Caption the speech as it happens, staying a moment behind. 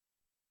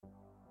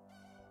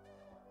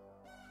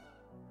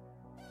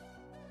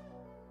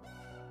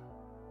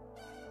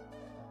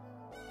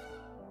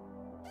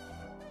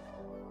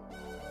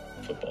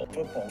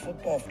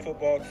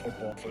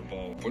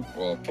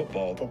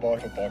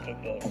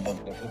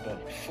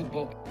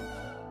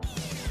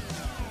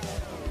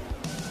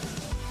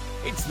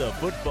It's the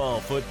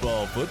football,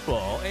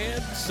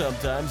 and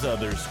sometimes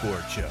other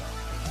sport show.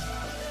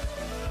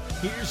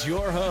 Here's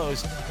your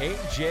host,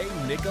 AJ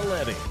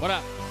Nicoletti. What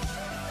up?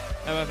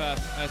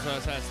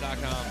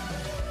 FFFSOSS.com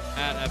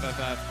at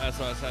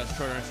FFFSOSS,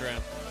 Twitter,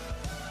 Instagram,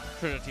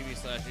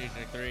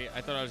 Twitter.tv/AJ3.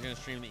 I thought I was going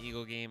to stream the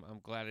Eagle game. I'm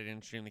glad I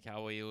didn't stream the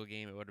Cowboy-Eagle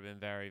game. It would have been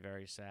very,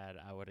 very sad.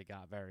 I would have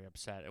got very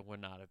upset. It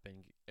would not have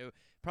been. It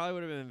probably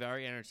would have been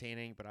very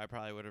entertaining, but I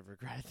probably would have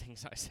regretted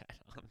things I said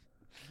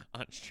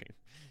on stream.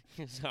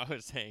 Because I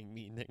was saying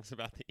mean things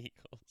about the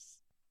Eagles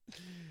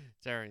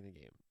during the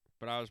game.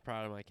 But I was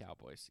proud of my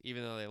Cowboys.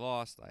 Even though they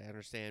lost, I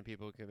understand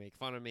people can make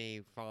fun of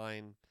me.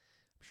 Fine.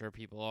 I'm sure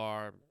people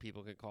are.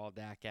 People can call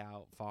Dak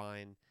out.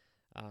 Fine.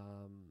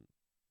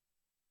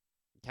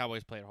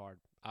 Cowboys played hard.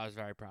 I was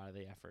very proud of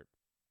the effort.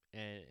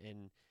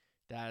 And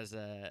that is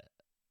a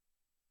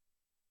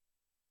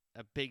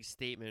big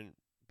statement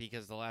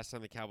because the last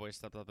time the Cowboys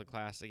stepped up in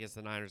class against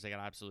the Niners, they got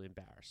absolutely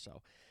embarrassed.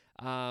 So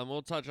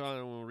we'll touch on it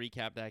and we'll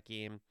recap that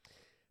game.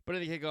 But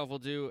in the kickoff, we'll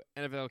do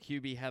NFL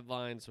QB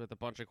headlines with a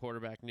bunch of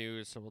quarterback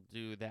news. So we'll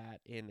do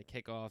that in the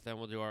kickoff. Then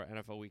we'll do our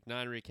NFL Week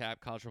 9 recap,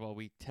 College Football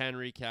Week 10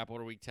 recap.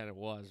 What a Week 10 it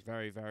was.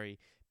 Very, very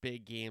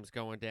big games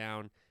going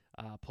down.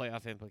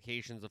 Playoff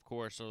implications, of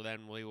course. So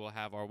then we will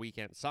have our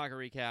weekend soccer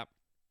recap.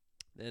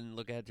 Then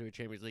look ahead to a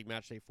Champions League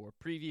Matchday 4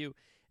 preview.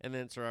 And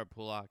then Sarah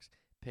Pulak's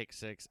Pick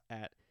 6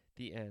 at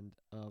the end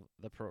of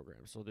the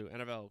program. So we'll do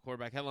NFL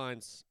quarterback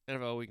headlines,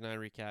 NFL Week 9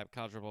 recap,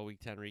 College Football Week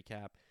 10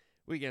 recap,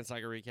 weekend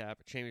soccer recap,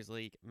 Champions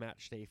League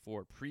Matchday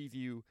 4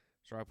 preview,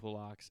 Sarah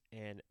Pulak's,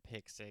 and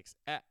Pick 6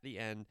 at the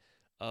end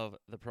of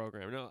the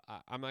program. No,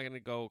 I'm not going to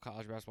go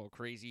college basketball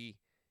crazy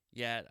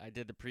yet. I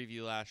did the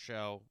preview last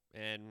show,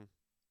 and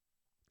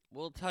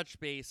we'll touch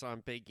base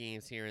on big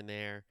games here and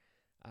there,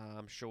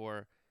 I'm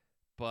sure,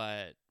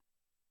 but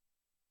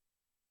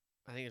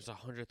I think there's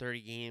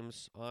 130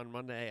 games on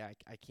Monday.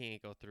 I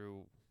can't go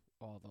through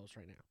all of those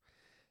right now.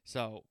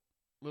 So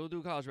we'll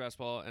do college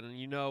basketball, and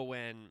you know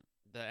when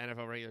the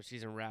NFL regular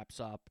season wraps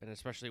up, and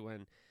especially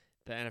when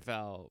the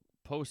NFL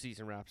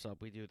postseason wraps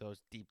up, we do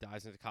those deep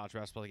dives into college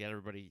basketball to get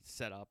everybody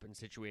set up and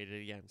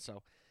situated again.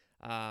 So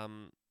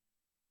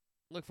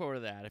look forward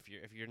to that if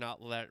you're not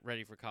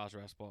ready for college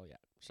basketball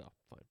yet. So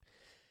fine.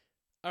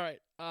 All right,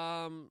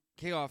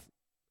 kickoff,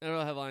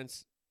 NFL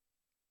headlines.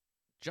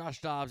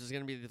 Josh Dobbs is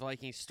going to be the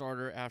Vikings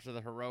starter after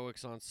the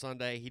heroics on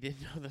Sunday. He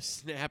didn't know the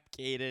snap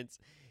cadence.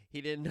 He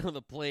didn't know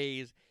the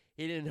plays.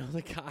 He didn't know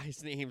the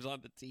guys' names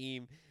on the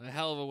team. A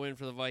hell of a win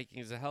for the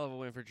Vikings. A hell of a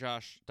win for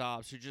Josh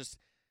Dobbs, who just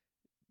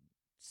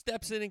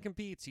steps in and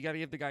competes. You got to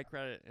give the guy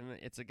credit, and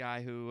it's a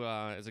guy who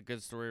is a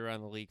good story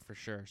around the league for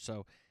sure.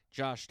 So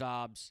Josh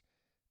Dobbs,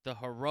 the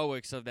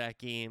heroics of that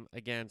game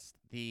against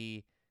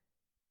the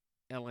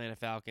Atlanta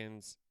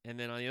Falcons. And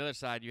then on the other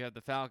side, you have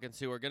the Falcons,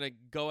 who are going to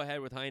go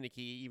ahead with Heineke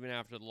even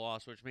after the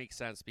loss, which makes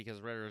sense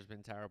because Ritter has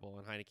been terrible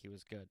and Heineke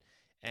was good.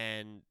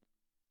 And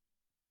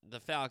the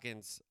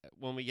Falcons,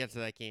 when we get to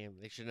that game,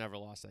 they should never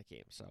lost that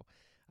game. So,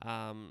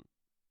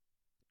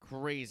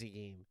 crazy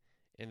game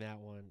in that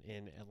one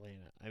in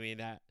Atlanta. I mean,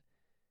 that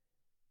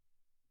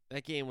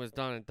game was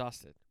done and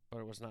dusted, but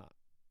it was not.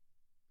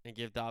 And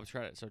give Dobbs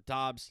credit. So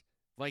Dobbs,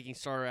 Viking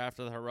starter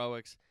after the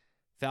heroics.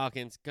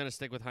 Falcons, going to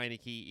stick with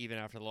Heineke even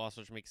after the loss,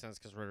 which makes sense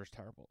because Ritter's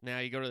terrible. Now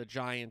you go to the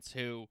Giants,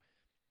 who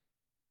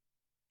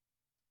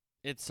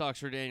it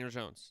sucks for Daniel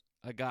Jones,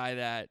 a guy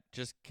that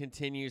just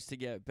continues to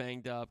get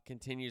banged up,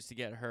 continues to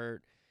get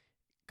hurt,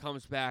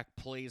 comes back,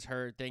 plays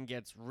hurt, then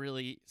gets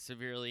really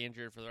severely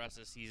injured for the rest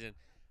of the season.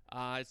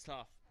 It's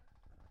tough.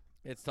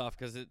 It's tough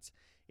because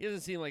he doesn't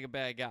seem like a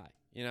bad guy.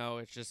 You know,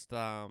 it's just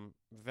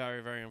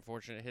very, very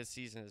unfortunate. His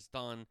season is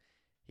done.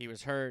 He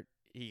was hurt.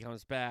 He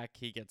comes back,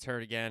 he gets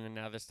hurt again, and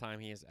now this time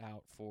he is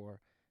out for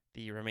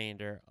the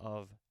remainder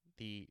of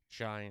the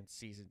Giants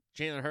season.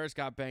 Jalen Hurts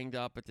got banged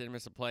up but didn't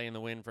miss a play in the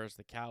win versus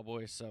the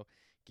Cowboys, so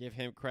give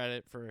him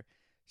credit for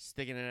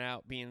sticking it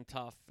out, being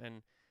tough,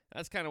 and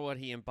that's kind of what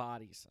he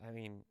embodies. I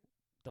mean,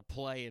 the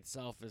play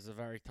itself is a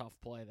very tough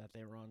play that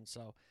they run,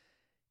 so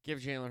give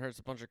Jalen Hurts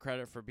a bunch of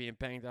credit for being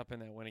banged up in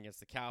that win against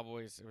the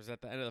Cowboys. It was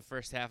at the end of the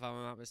first half, if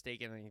I'm not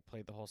mistaken, and he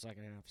played the whole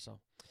second half, so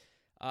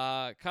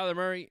Kyler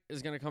Murray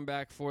is going to come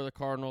back for the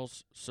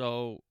Cardinals,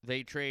 so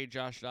they trade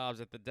Josh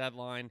Dobbs at the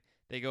deadline.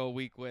 They go a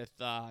week with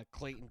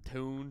Clayton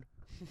Tune.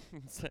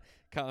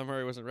 Kyler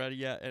Murray wasn't ready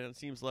yet, and it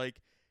seems like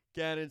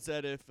Gannon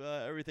said if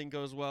everything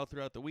goes well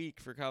throughout the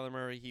week for Kyler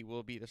Murray, he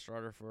will be the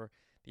starter for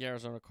the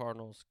Arizona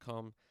Cardinals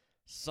come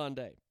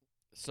Sunday.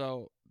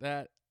 So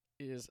that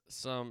is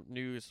some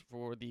news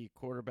for the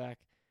quarterback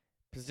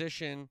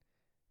position.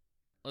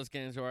 Let's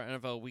get into our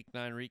NFL Week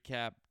 9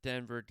 recap.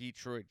 Denver,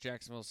 Detroit,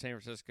 Jacksonville, San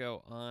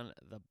Francisco on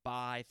the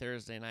bye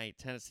Thursday night.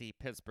 Tennessee,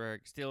 Pittsburgh.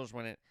 Steelers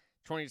win it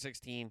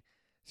 20-16.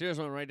 Steelers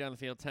went right down the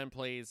field, 10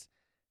 plays,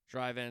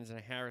 drive ends, and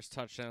a Harris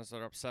touchdown, so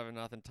they're up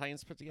 7-0.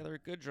 Titans put together a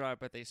good drive,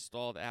 but they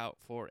stalled out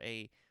for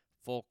a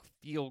Folk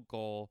field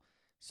goal.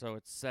 So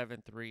it's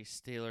 7-3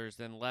 Steelers.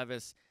 Then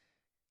Levis,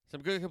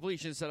 some good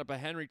completions, set up a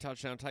Henry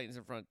touchdown. Titans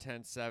in front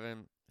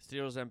 10-7.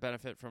 Steelers then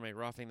benefit from a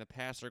roughing the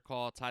passer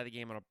call, tie the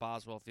game on a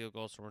Boswell field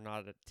goal, so we're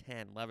not at a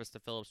 10. Levis to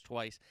Phillips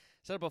twice.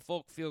 Set up a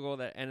Folk field goal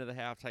that end of the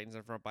half. Titans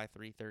in front by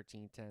 3,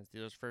 13-10.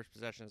 Steelers first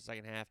possession in the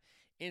second half.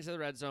 Into the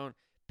red zone.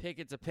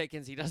 Pickett to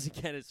Pickens. He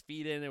doesn't get his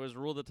feet in. It was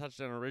ruled a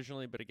touchdown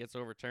originally, but it gets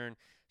overturned.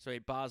 So a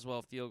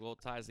Boswell field goal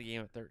ties the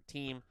game at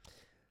 13.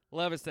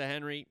 Levis to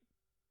Henry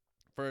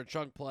for a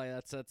chunk play.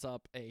 That sets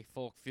up a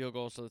Folk field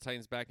goal. So the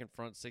Titans back in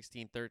front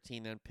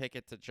 16-13. Then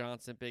Pickett to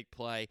Johnson. Big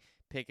play.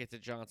 Pickett to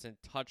Johnson.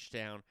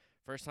 Touchdown.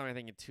 First time I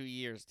think in 2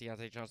 years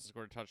Deontay Johnson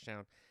scored a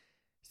touchdown.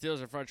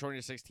 Steelers in front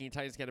 20-16.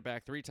 Titans get it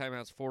back. 3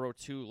 timeouts.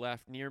 4:02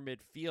 left near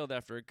midfield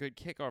after a good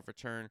kickoff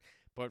return.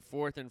 But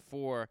 4th and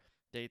 4.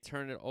 They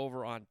turn it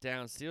over on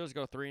down. Steelers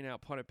go 3 and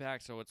out, punt it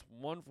back, so it's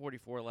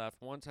 1:44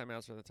 left, 1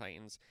 timeout for the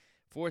Titans.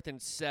 4th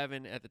and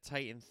 7 at the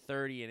Titan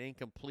 30, an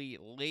incomplete,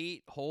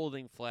 late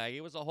holding flag.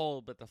 It was a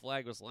hold, but the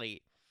flag was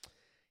late.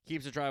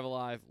 Keeps the drive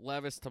alive.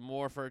 Levis to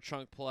Moore for a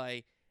chunk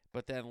play,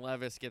 but then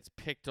Levis gets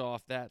picked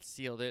off. That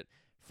sealed it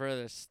for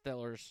the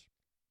Steelers.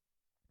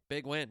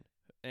 Big win.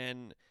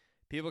 And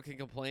people can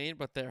complain,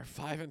 but they're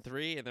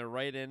 5-3, and they're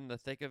right in the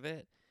thick of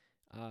it.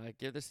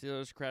 Give the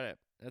Steelers credit.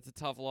 That's a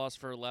tough loss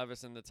for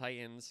Levis and the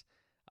Titans.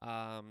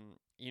 I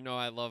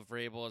love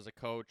Vrabel as a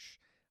coach.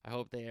 I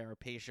hope they are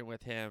patient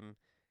with him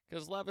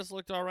because Levis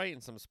looked all right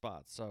in some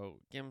spots. So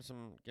give him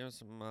some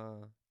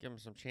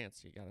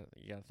chance. You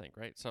gotta think,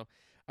 right? So,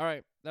 all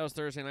right, that was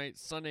Thursday night.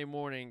 Sunday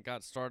morning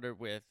got started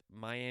with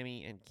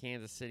Miami and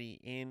Kansas City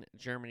in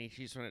Germany.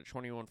 Chiefs went at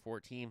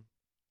 21-14.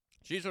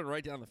 Chiefs went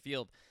right down the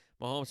field.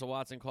 Mahomes to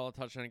Watson called a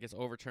touchdown. It gets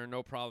overturned.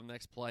 No problem.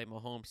 Next play,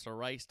 Mahomes to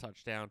Rice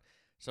touchdown.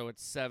 So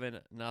it's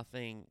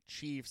 7-0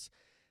 Chiefs.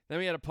 Then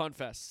we had a punt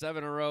fest,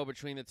 7 in a row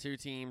between the two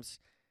teams.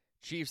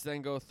 Chiefs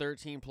then go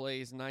 13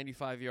 plays,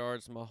 95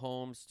 yards.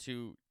 Mahomes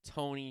to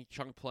Tony,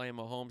 chunk play.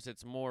 Mahomes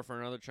hits Moore for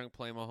another chunk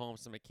play.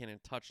 Mahomes to McKinnon,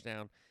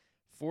 touchdown,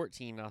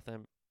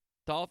 14-0.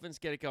 Dolphins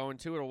get it going.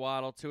 Tua to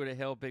Waddle, Tua to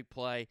Hill, big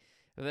play.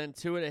 And then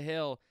Tua to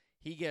Hill,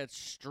 he gets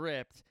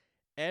stripped.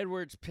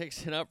 Edwards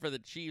picks it up for the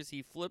Chiefs.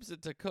 He flips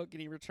it to Cook,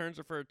 and he returns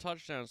it for a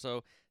touchdown.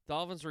 So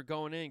Dolphins were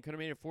going in. Could have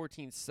made it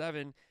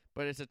 14-7.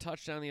 But it's a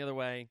touchdown the other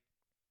way,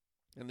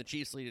 and the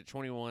Chiefs lead at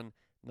 21-0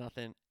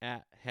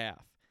 at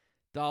half.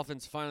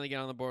 Dolphins finally get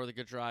on the board with a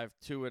good drive.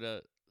 Tua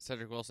to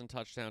Cedric Wilson,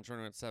 touchdown,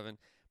 21-7.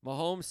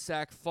 Mahomes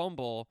sack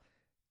fumble.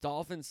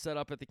 Dolphins set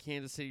up at the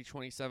Kansas City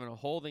 27, a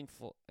holding,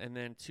 and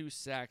then 2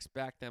 sacks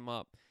back them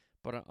up.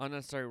 But an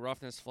unnecessary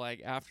roughness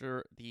flag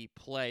after the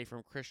play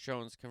from Chris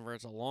Jones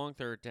converts a long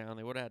 3rd down.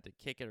 They would have had to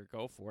kick it or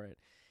go for it.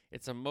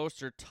 It's a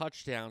Mostert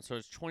touchdown, so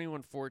it's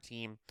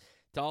 21-14.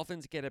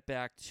 Dolphins get it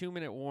back,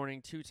 2-minute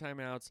warning, 2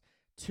 timeouts,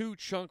 2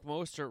 chunk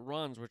Mostert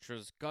runs, which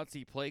was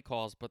gutsy play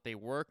calls, but they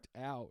worked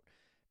out.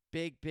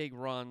 Big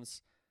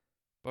runs.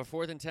 But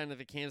 4th and 10 at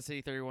the Kansas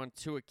City 31,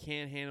 Tua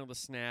can't handle the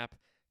snap,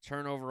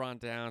 turnover on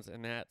downs,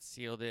 and that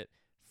sealed it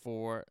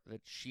for the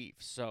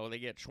Chiefs. So they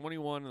get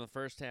 21 in the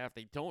first half.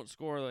 They don't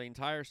score the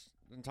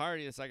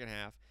entirety of the second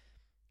half,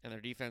 and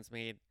their defense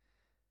made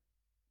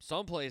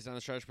some plays down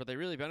the stretch, but they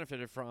really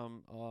benefited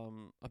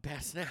from a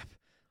bad snap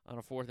on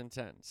a 4th and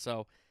 10.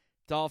 So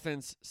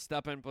Dolphins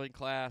step in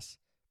class,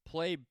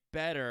 play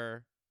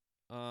better,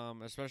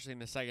 especially in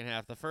the second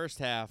half. The first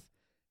half,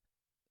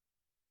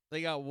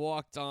 they got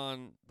walked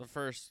on the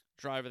first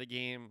drive of the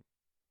game,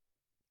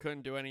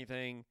 couldn't do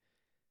anything,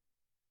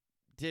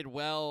 did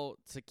well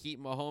to keep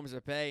Mahomes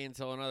at bay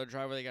until another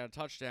drive where they got a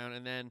touchdown,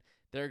 and then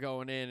they're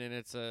going in, and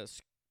it's a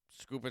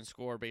scoop and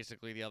score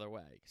basically the other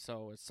way.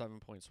 So it's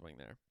 7-point swing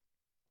there.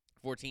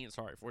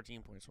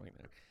 14-point swing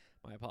there.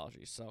 My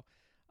apologies. So,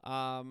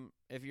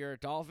 if you're a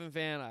Dolphin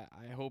fan,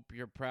 I hope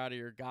you're proud of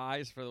your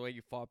guys for the way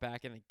you fought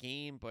back in the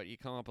game, but you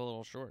come up a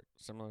little short,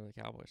 similar to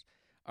the Cowboys.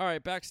 All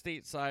right, back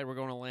stateside, we're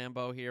going to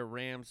Lambeau here.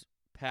 Rams,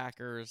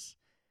 Packers.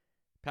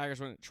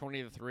 Packers went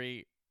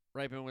 20-3.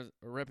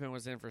 Rippon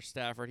was in for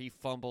Stafford. He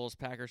fumbles.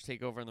 Packers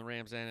take over in the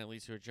Rams end. It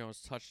leads to a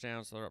Jones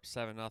touchdown, so they're up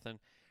 7-0.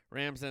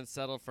 Rams then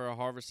settled for a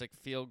Harvick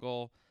field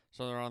goal,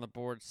 so they're on the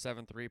board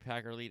 7-3.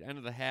 Packer lead. End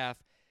of the half.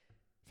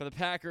 For the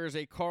Packers,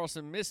 a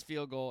Carlson missed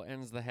field goal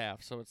ends the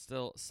half, so it's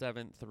still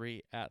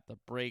 7-3 at the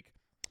break.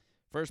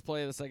 First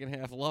play of the second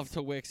half, Love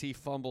to Wicks. He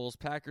fumbles.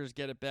 Packers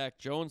get it back.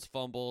 Jones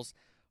fumbles.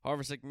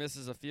 Harvick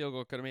misses a field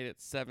goal. Could have made it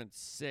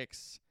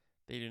 7-6.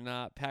 They do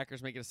not.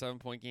 Packers make it a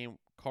 7-point game.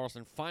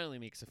 Carlson finally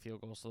makes a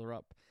field goal, so they're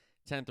up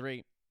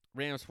 10-3.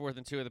 Rams 4th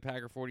and 2 at the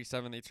Packer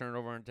 47. They turn it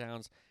over on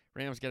downs.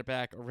 Rams get it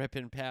back. A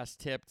Rippon pass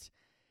tipped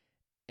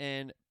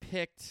and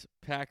picked.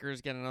 Packers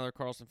get another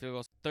Carlson field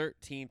goal,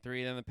 13-3.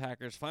 Then the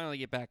Packers finally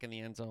get back in the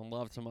end zone.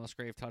 Love to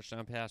Musgrave,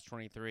 touchdown pass,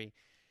 23.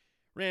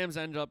 Rams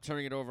ended up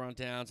turning it over on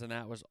downs, and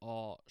that was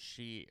all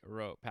she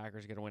wrote.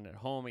 Packers get a win at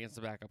home against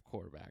the backup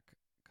quarterback.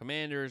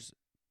 Commanders,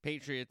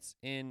 Patriots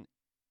in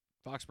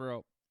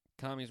Foxborough.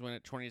 Commies win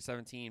at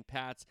 20-17.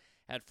 Pats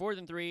had 4th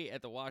and 3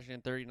 at the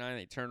Washington 39.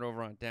 They turned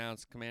over on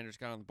downs. Commanders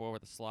got on the board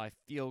with a sly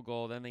field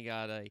goal. Then they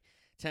got a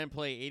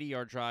 10-play,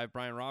 80-yard drive.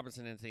 Brian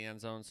Robinson into the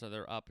end zone, so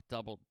they're up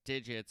double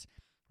digits.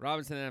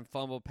 Robinson then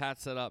fumbled. Pat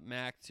set up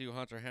Mack to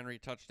Hunter Henry,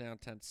 touchdown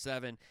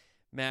 10-7.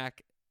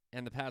 Mack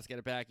and the Pats get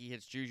it back. He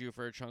hits Juju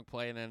for a chunk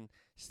play, and then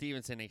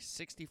Stevenson a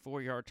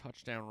 64-yard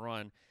touchdown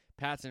run.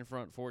 Pats in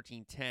front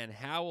 14-10.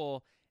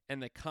 Howell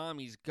and the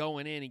commies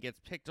going in. He gets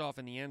picked off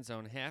in the end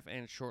zone, half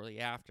end shortly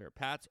after.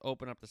 Pats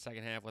open up the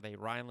second half with a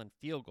Rhineland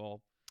field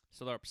goal,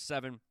 so they're up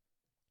 7.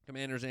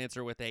 Commanders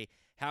answer with a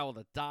Howell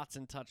to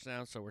Dotson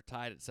touchdown, so we're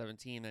tied at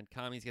 17. Then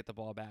commies get the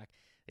ball back.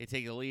 They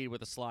take the lead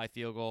with a Sly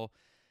field goal.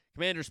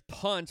 Commanders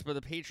punt, but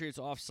the Patriots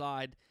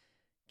offside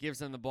gives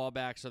them the ball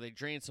back, so they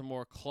drain some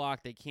more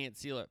clock. They can't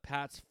seal it.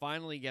 Pats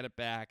finally get it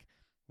back.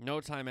 No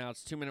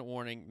timeouts, 2-minute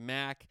warning.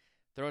 Mack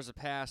throws a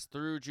pass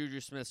through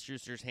Juju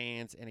Smith-Schuster's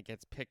hands, and it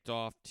gets picked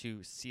off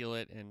to seal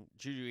it. And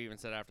Juju even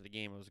said after the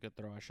game it was a good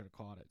throw. I should have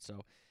caught it.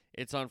 So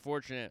it's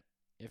unfortunate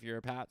if you're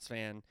a Pats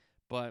fan,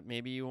 but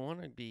maybe you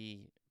want to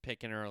be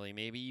picking early.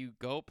 Maybe you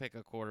go pick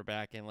a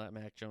quarterback and let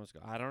Mac Jones go.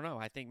 I don't know.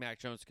 I think Mac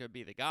Jones could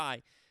be the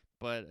guy.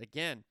 But,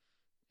 again,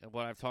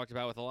 what I've talked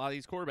about with a lot of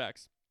these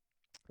quarterbacks,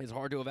 it's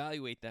hard to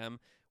evaluate them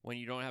when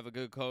you don't have a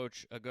good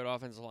coach, a good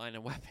offensive line,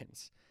 and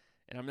weapons.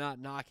 And I'm not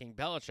knocking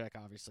Belichick,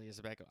 obviously, as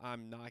a backup.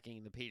 I'm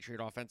knocking the Patriot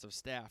offensive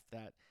staff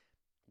that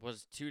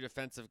was 2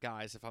 defensive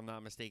guys, if I'm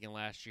not mistaken,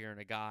 last year, and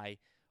a guy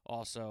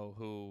also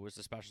who was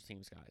a special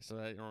teams guy. So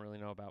I don't really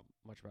know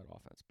much about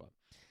offense, but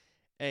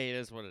hey, it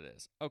is what it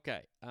is.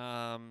 Okay.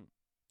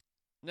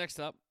 Next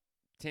up,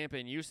 Tampa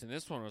and Houston.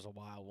 This one was a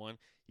wild one.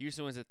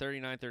 Houston wins at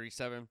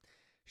 39-37.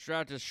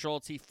 Stroud to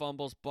Schultz. He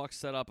fumbles. Bucks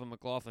set up a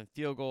McLaughlin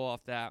field goal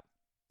off that.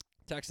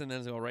 Texans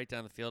then go right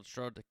down the field.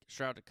 Stroud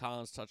to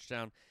Collins,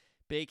 touchdown.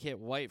 Bake hit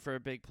White for a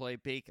big play.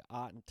 Bake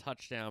Otten,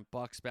 touchdown.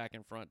 Bucks back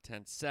in front,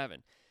 10-7.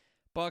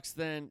 Bucks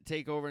then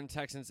take over in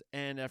Texans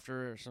end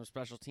after some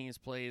special teams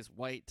plays.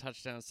 White,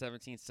 touchdown,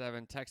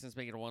 17-7. Texans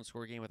make it a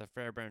one-score game with a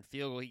Fairbairn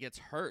field goal. He gets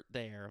hurt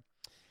there.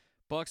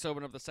 Bucks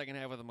open up the second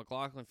half with a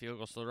McLaughlin field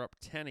goal, so they're up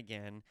 10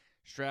 again.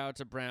 Stroud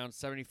to Brown,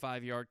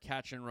 75-yard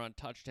catch and run,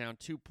 touchdown,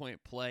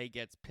 2-point play,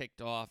 gets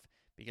picked off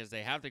because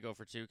they have to go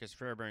for 2 because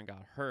Fairbairn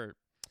got hurt.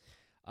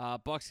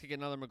 Bucks kick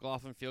another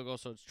McLaughlin field goal,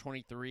 so it's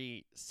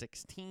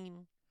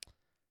 23-16.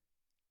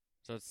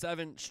 So it's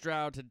 7,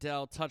 Stroud to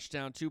Dell,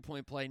 touchdown,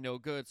 2-point play, no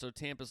good. So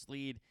Tampa's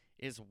lead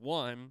is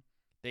 1.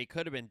 They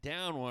could have been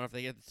down 1 if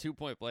they get the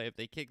 2-point play. If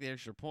they kick the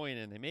extra point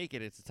and they make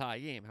it, it's a tie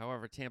game.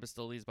 However, Tampa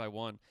still leads by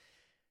 1.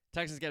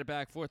 Texans get it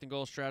back, 4th and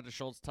goal, Stroud to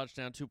Schultz,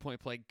 touchdown, 2-point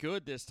play,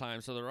 good this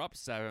time, so they're up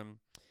 7.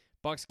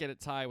 Bucks get it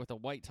tied with a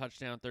White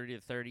touchdown,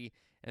 30-30.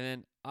 And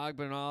then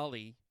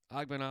Agnuwali,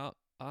 I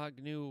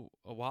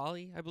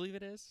believe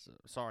it is.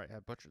 Sorry, I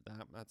butchered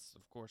that. That's,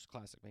 of course,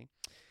 classic me.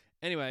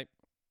 Anyway,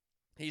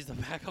 he's the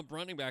backup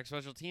running back,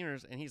 special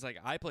teamers, and he's like,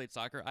 I played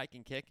soccer, I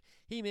can kick.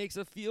 He makes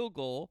a field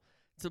goal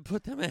to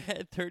put them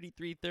ahead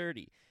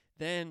 33-30.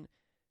 Then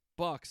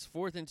Bucks,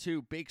 4th and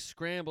 2, big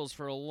scrambles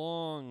for a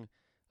long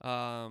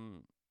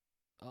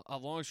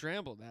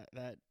scramble.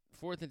 That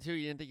 4th and 2,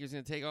 you didn't think he was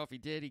going to take off. He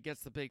did. He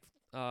gets the big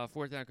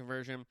 4th down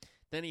conversion.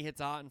 Then he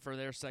hits Otten for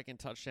their second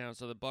touchdown,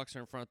 so the Bucks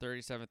are in front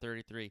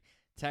 37-33.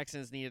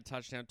 Texans need a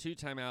touchdown, 2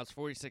 timeouts,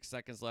 46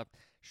 seconds left.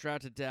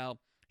 Stroud to Dell,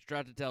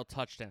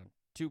 touchdown.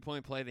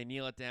 2-point play, they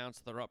kneel it down,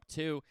 so they're up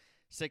 2.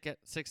 6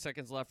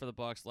 seconds left for the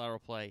Bucks. Lateral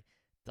play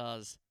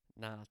does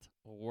not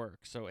work.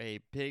 So a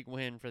big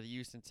win for the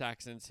Houston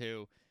Texans,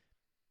 who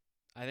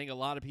I think a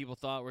lot of people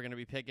thought were going to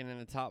be picking in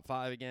the top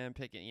 5 again,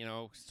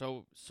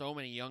 so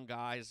many young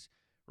guys,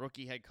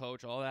 rookie head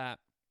coach, all that.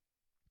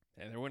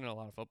 And they're winning a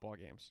lot of football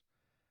games.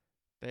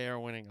 They are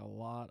winning a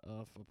lot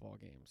of football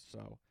games.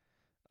 So,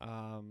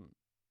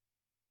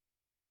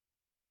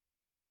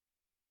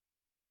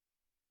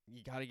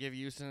 you got to give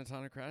Houston a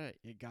ton of credit.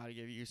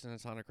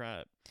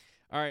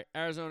 All right,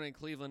 Arizona and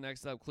Cleveland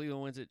next up.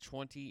 Cleveland wins it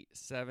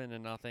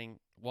 27-0.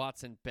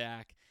 Watson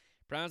back.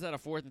 Browns had a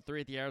 4th and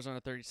 3 at the Arizona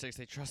 36.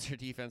 They trust their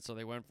defense, so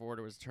they went forward.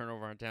 It was a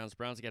turnover on downs.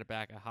 Browns get it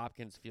back. A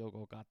Hopkins field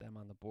goal got them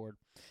on the board.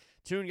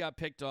 Tune got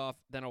picked off.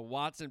 Then a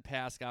Watson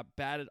pass got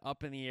batted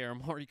up in the air.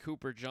 Amari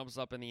Cooper jumps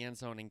up in the end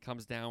zone and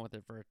comes down with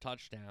it for a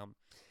touchdown.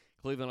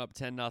 Cleveland up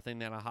 10-0.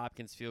 Then a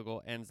Hopkins field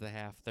goal ends the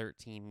half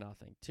 13-0.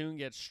 Tune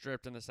gets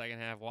stripped in the second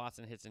half.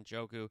 Watson hits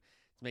Njoku to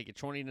make it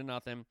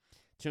 20-0.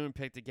 Tune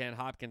picked again.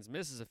 Hopkins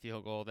misses a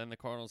field goal. Then the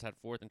Cardinals had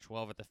 4th and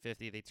 12 at the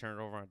 50. They turn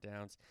it over on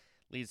downs.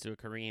 Leads to a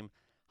Kareem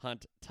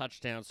Hunt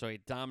touchdown. So a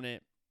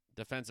dominant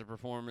defensive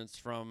performance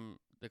from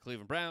the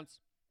Cleveland Browns.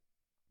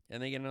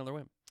 And they get another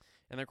win.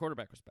 And their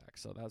quarterback was back,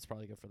 so that was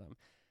probably good for them.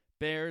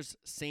 Bears,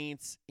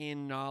 Saints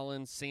in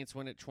Nolans. Saints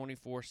win it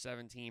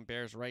 24-17.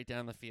 Bears right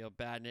down the field.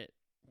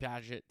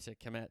 Badgett to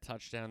Kmet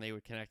touchdown. They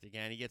would connect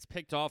again. He gets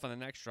picked off on the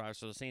next drive,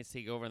 so the Saints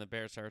take over in the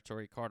Bears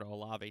territory. Carter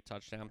Olave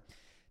touchdown.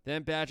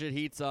 Then Badgett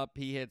heats up.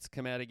 He hits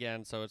Kmet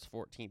again, so it's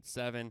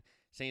 14-7.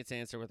 Saints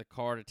answer with a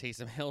Carr to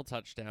Taysom Hill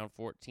touchdown,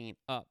 14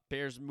 up.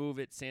 Bears move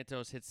it.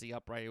 Santos hits the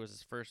upright. It was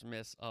his first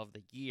miss of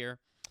the year.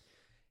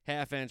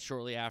 Half end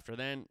shortly after.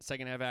 Then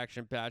second half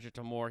action, Badgett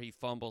to Moore. He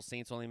fumbles.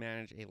 Saints only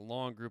manage a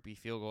long groupie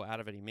field goal out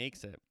of it. He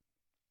makes it.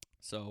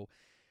 So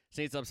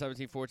Saints up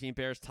 17-14.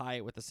 Bears tie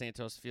it with the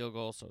Santos field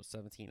goal, so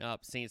 17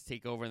 up. Saints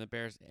take over, and the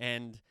Bears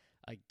end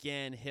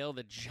again. Hill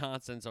to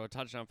Johnson, so a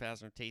touchdown pass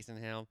from Taysom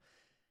Hill.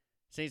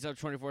 Saints up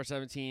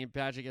 24-17.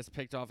 Badger gets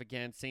picked off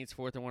again. Saints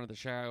 4th and 1 at the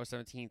Chicago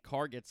 17.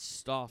 Carr gets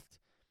stuffed,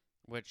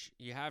 which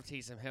you have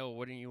Taysom Hill.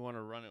 Wouldn't you want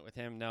to run it with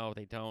him? No,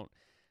 they don't.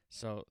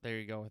 So there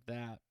you go with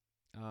that.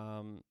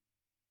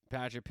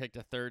 Badger picked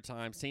a third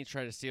time. Saints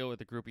try to steal with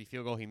the groupie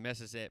field goal. He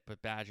misses it,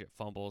 but Badger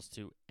fumbles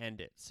to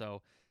end it.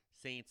 So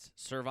Saints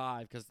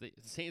survive because the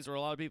Saints were a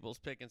lot of people's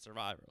pick and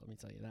Survivor. Let me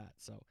tell you that.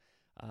 So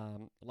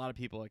a lot of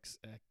people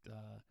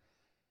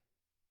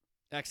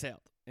exhaled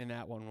in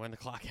that one when the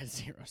clock had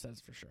 0.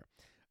 That's for sure.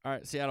 All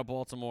right,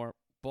 Seattle-Baltimore.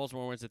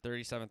 Baltimore wins at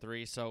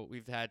 37-3. So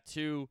we've had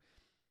 2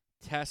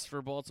 tests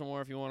for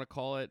Baltimore, if you want to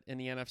call it, in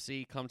the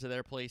NFC come to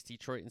their place,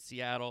 Detroit and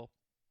Seattle,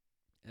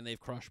 and they've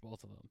crushed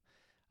both of them.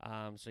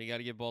 So you got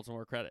to give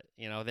Baltimore credit.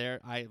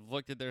 I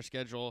looked at their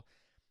schedule.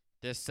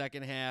 This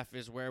second half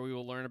is where we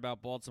will learn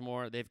about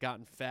Baltimore. They've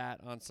gotten fat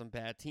on some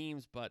bad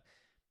teams, but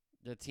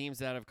the teams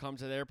that have come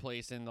to their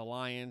place in the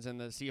Lions and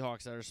the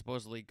Seahawks that are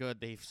supposedly good,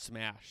 they've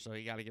smashed. So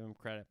you got to give them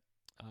credit.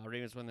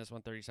 Ravens win this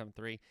one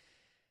 37-3.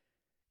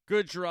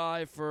 Good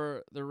drive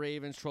for the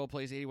Ravens. 12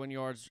 plays, 81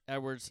 yards.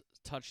 Edwards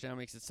touchdown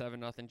makes it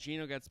 7-0.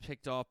 Geno gets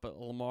picked off, but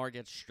Lamar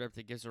gets stripped.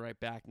 It gives it right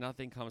back.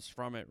 Nothing comes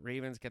from it.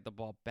 Ravens get the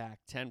ball back.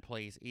 10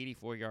 plays,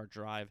 84-yard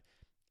drive.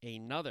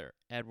 Another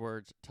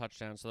Edwards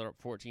touchdown, so they're up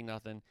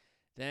 14-0.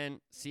 Then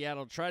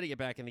Seattle try to get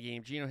back in the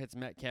game. Geno hits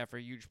Metcalf for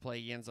a huge play.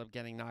 He ends up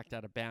getting knocked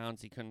out of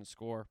bounds. He couldn't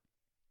score.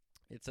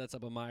 It sets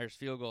up a Myers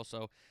field goal,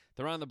 so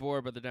they're on the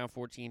board, but they're down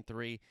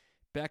 14-3.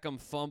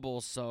 Beckham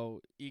fumbles,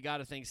 so you got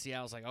to think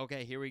Seattle's like,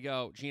 okay, here we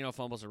go. Geno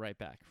fumbles it right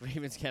back.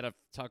 Ravens get a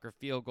Tucker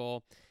field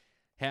goal.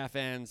 Half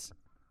ends.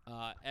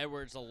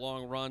 Edwards, a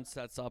long run,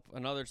 sets up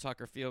another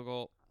Tucker field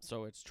goal,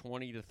 so it's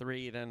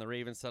 20-3. Then the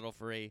Ravens settle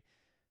for a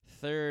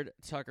third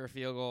Tucker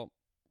field goal,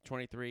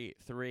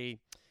 23-3.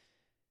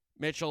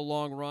 Mitchell,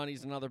 long run.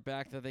 He's another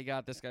back that they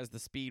got. This guy's the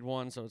speed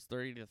one, so it's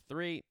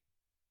 30-3.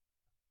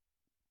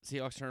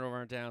 Seahawks turnover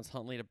on downs.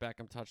 Huntley to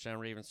Beckham touchdown.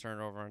 Ravens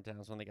turnover on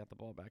downs when they got the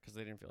ball back because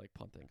they didn't feel like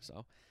punting.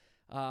 So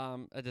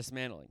a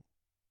dismantling.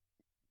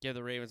 Give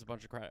the Ravens a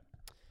bunch of credit.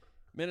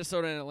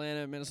 Minnesota and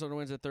Atlanta. Minnesota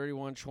wins at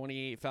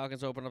 31-28.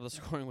 Falcons open up the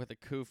scoring with a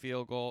coup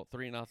field goal,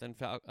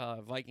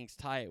 3-0. Vikings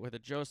tie it with a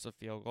Joseph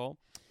field goal.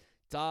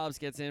 Dobbs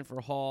gets in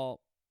for Hall.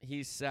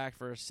 He's sacked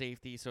for a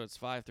safety, so it's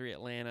 5-3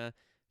 Atlanta.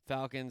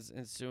 Falcons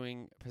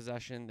ensuing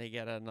possession. They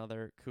get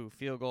another coup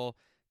field goal.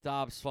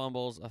 Dobbs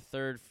fumbles a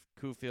third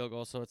coup field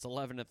goal, so it's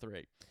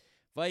 11-3.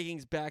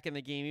 Vikings back in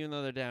the game, even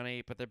though they're down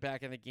 8, but they're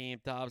back in the game.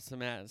 Dobbs to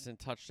Madison,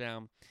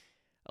 touchdown.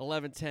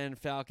 11-10,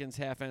 Falcons,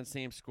 half-end,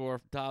 same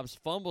score. Dobbs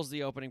fumbles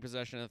the opening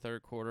possession in the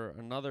third quarter.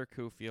 Another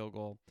coup field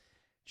goal.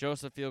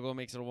 Joseph field goal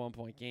makes it a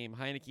 1-point game.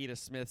 Heineke to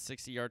Smith,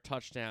 60-yard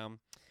touchdown.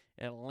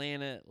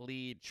 Atlanta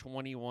lead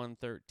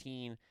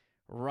 21-13.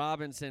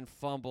 Robinson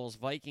fumbles.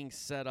 Vikings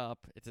set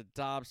up. It's a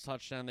Dobbs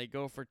touchdown. They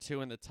go for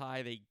 2 in the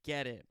tie. They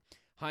get it.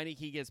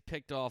 Heineke gets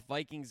picked off.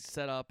 Vikings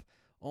set up.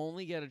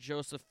 Only get a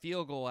Joseph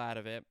field goal out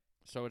of it.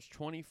 So it's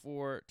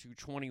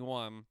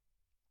 24-21.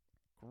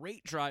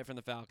 Great drive from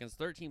the Falcons.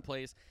 13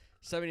 plays,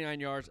 79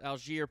 yards.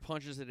 Algier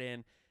punches it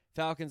in.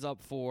 Falcons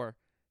up 4.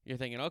 You're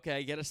thinking,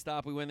 okay, get a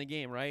stop. We win the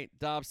game, right?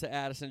 Dobbs to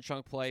Addison,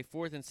 chunk play.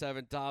 4th and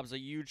 7. Dobbs, a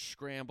huge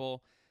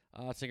scramble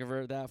to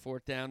convert that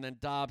 4th down. Then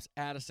Dobbs,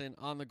 Addison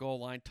on the goal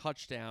line.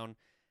 Touchdown.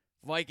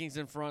 Vikings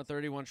in front,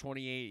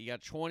 31-28. You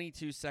got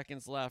 22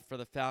 seconds left for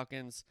the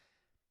Falcons.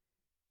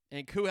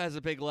 And Koo has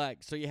a big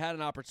leg, so you had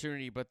an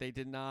opportunity, but they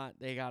did not.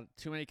 They got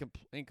too many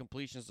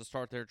incompletions to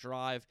start their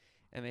drive,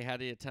 and they had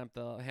to attempt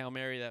the Hail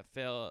Mary that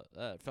fell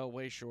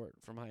way short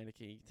from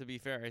Heineke. To be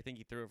fair, I think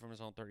he threw it from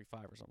his own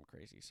 35 or something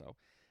crazy, so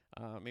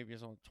maybe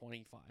his own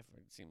 25,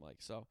 it seemed like.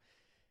 So,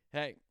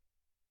 hey,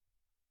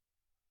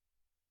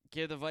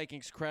 give the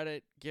Vikings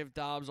credit. Give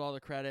Dobbs all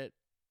the credit.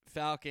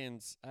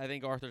 Falcons, I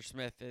think Arthur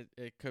Smith,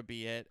 it could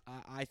be it.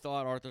 I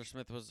thought Arthur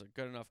Smith was a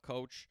good enough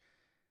coach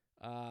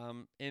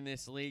in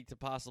this league to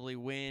possibly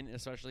win,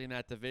 especially in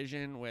that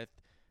division with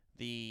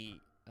the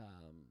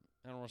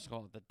I don't want to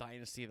call it the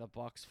dynasty of the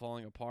Bucks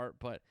falling apart,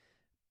 but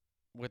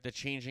with the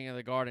changing of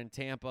the guard in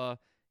Tampa,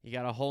 you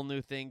got a whole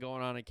new thing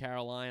going on in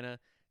Carolina.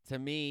 To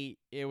me,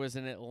 it was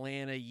an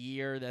Atlanta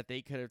year that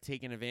they could have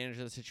taken advantage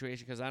of the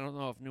situation because I don't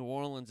know if New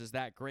Orleans is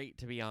that great,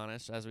 to be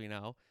honest, as we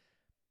know.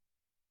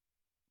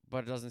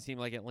 But it doesn't seem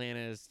like Atlanta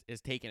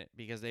is taking it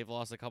because they've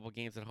lost a couple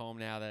games at home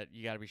now that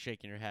you got to be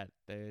shaking your head.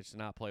 They just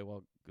not play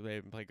well. They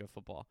didn't play good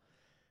football.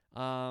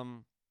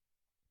 And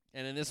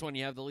in this one,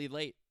 you have the lead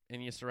late,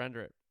 and you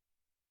surrender it.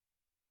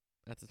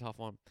 That's a tough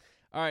one.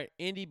 All right,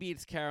 Indy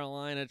beats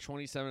Carolina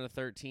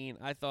 27-13.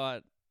 I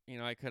thought,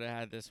 I could have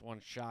had this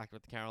one shocked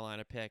with the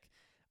Carolina pick.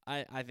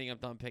 I think I'm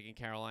done picking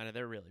Carolina.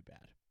 They're really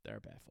bad. They're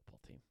a bad football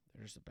team.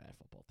 They're just a bad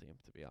football team,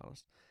 to be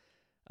honest.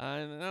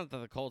 Not that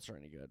the Colts are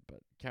any good,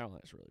 but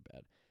Carolina's really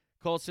bad.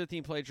 Colts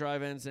 15-play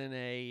drive ends in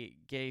a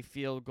Gay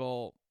field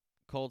goal.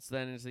 Colts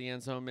then into the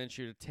end zone.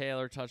 Minshew to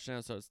Taylor,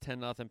 touchdown, so it's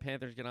 10-0.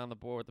 Panthers get on the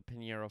board with the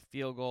Pinheiro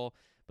field goal,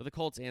 but the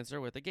Colts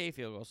answer with a Gay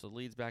field goal, so it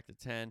leads back to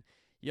 10.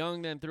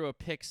 Young then threw a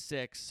pick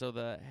six, so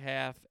the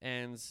half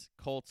ends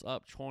Colts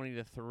up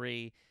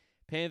 20-3.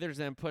 Panthers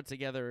then put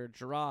together a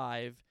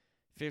drive,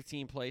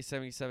 15 plays,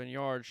 77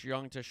 yards.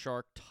 Young to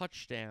Shark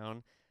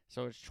touchdown,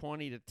 so it's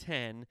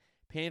 20-10.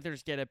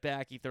 Panthers get it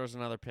back. He throws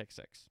another pick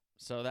six.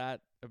 So that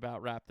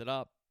about wrapped it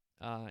up.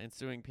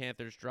 Ensuing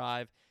Panthers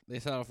drive, they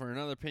settle for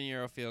another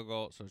Pinheiro field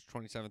goal, so it's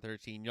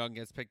 27-13. Young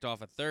gets picked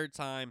off a third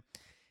time,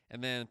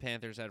 and then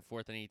Panthers had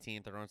 4th and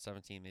 18. They're on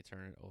 17. They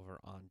turn it over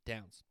on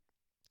downs.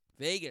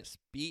 Vegas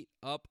beat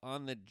up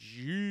on the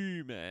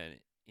G-Men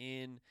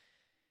in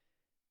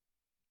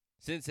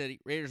Sin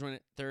City. Raiders win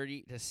it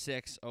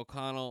 30-6.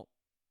 O'Connell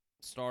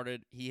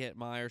started. He hit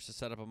Myers to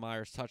set up a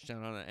Myers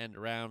touchdown on an end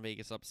around.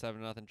 Vegas up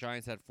 7-0.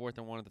 Giants had 4th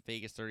and 1 at the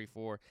Vegas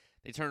 34.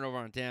 They turn it over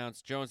on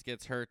downs. Jones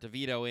gets hurt.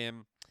 DeVito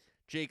in.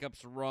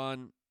 Jacobs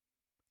run.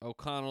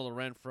 O'Connell to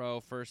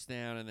Renfro, first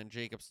down, and then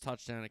Jacobs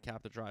touchdown to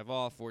cap the drive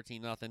off.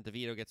 14-0.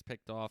 DeVito gets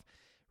picked off.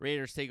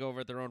 Raiders take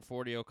over at their own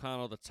 40.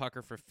 O'Connell to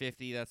Tucker for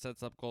 50. That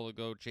sets up goal to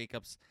go.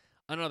 Jacobs,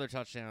 another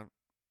touchdown.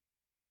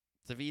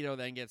 DeVito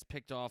then gets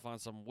picked off on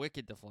some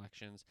wicked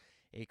deflections.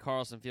 A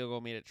Carlson field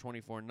goal made it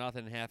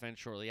 24-0. Half end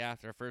shortly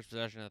after. First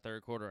possession of the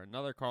third quarter.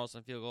 Another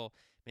Carlson field goal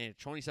made it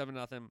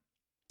 27-0.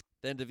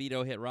 Then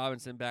DeVito hit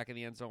Robinson back in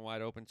the end zone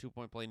wide open.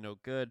 2-point play, no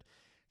good.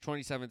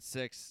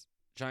 27-6.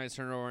 Giants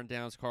turn over on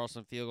downs.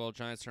 Carlson field goal.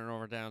 Giants turn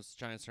over downs.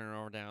 Giants turn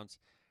over downs.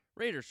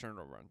 Raiders turn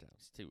over on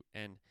downs to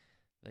end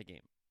the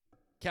game.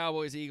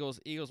 Cowboys, Eagles.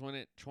 Eagles win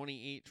it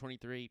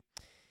 28-23.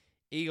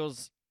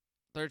 Eagles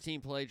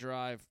 13-play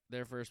drive,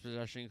 their first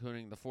possession,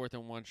 including the 4th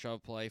and 1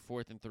 shove play.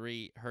 4th and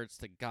 3 Hurts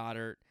to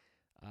Goddard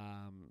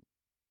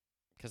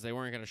because they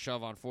weren't going to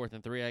shove on 4th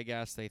and 3, I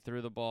guess. They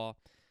threw the ball.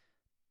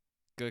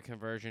 Good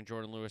conversion.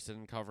 Jordan Lewis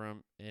didn't cover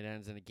him. It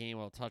ends in a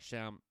game-well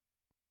touchdown.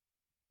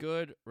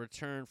 Good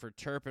return for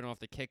Turpin off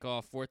the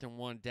kickoff. 4th and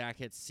 1, Dak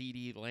hits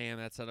CD Lamb.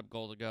 That set up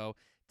goal to go.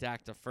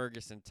 Dak to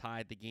Ferguson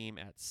tied the game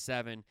at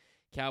 7.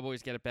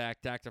 Cowboys get it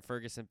back. Dak to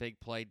Ferguson, big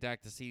play.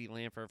 Dak to CD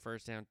Lamb for a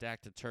first down.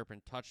 Dak to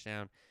Turpin,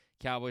 touchdown.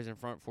 Cowboys in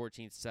front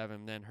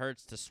 14-7. Then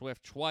Hurts to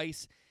Swift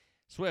twice.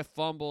 Swift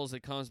fumbles.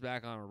 It comes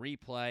back on a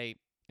replay.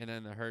 And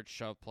then the Hurts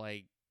shove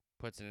play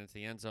puts it into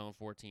the end zone,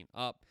 14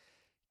 up.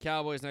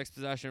 Cowboys next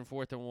possession,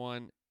 4th and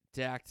 1.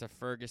 Dak to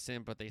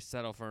Ferguson, but they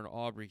settle for an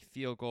Aubrey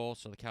field goal.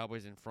 So the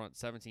Cowboys in front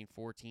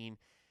 17-14.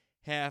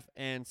 Half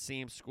and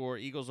same score.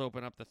 Eagles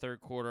open up the third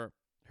quarter.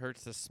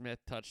 Hurts to Smith,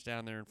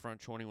 touchdown. They're in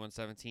front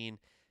 21-17.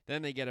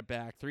 Then they get it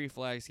back. 3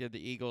 flags give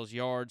the Eagles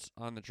yards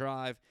on the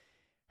drive.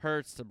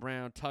 Hurts to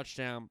Brown,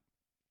 touchdown.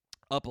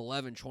 Up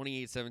 11,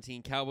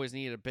 28-17. Cowboys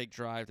needed a big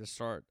drive to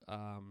start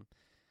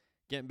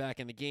getting back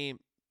in the game.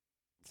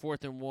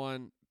 4th and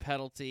 1,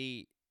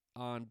 penalty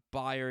on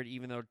Byard,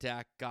 even though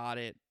Dak got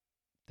it.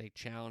 They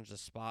challenged the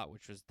spot,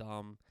 which was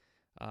dumb.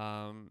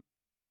 So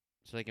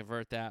they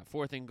convert that.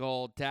 4th and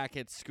goal. Dak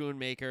hits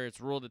Schoonmaker.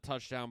 It's ruled a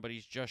touchdown, but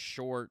he's just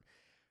short.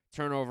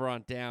 Turnover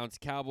on downs.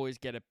 Cowboys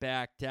get it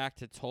back. Dak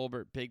to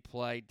Tolbert. Big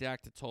play.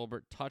 Dak to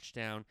Tolbert.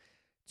 Touchdown.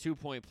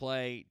 2-point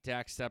play.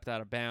 Dak stepped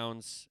out of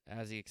bounds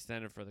as he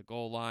extended for the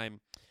goal line.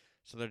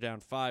 So they're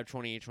down 5,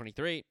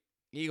 28-23.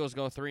 Eagles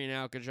go 3 and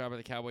out. Good job by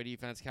the Cowboy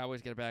defense.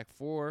 Cowboys get it back.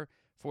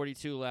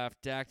 4:42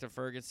 left. Dak to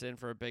Ferguson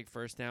for a big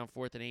first down.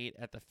 4th and 8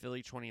 at the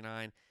Philly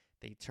 29.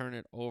 They turn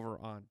it over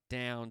on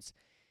downs.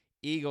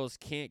 Eagles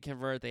can't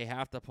convert. They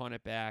have to punt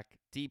it back.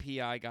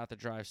 DPI got the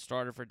drive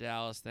started for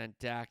Dallas. Then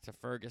Dak to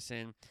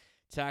Ferguson.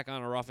 Tack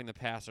on a roughing the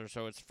passer.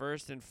 So it's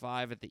 1st and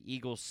 5 at the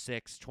Eagles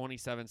 6.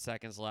 27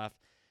 seconds left.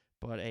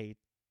 But a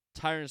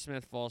Tyron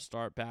Smith false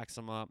start backs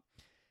him up.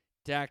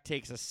 Dak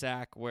takes a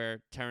sack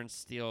where Terrence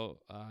Steele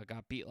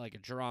got beat like a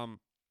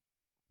drum.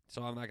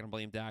 So I'm not going to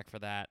blame Dak for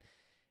that.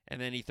 And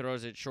then he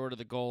throws it short of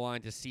the goal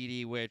line to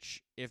CD,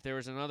 which if there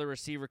was another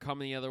receiver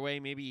coming the other way,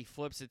 maybe he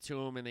flips it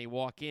to him and they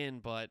walk in,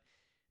 but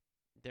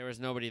there was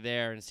nobody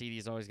there, and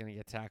CD's always going to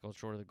get tackled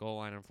short of the goal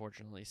line,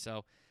 unfortunately. So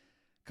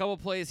a couple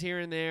plays here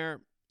and there.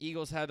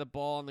 Eagles had the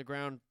ball on the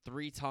ground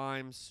 3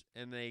 times,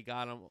 and they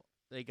got them.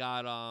 They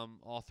got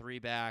all 3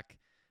 back.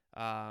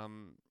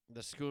 The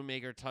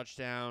Schoonmaker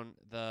touchdown,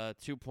 the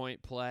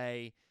 2-point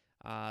play,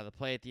 the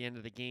play at the end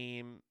of the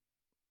game.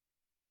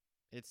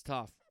 It's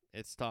tough.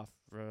 It's tough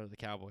for the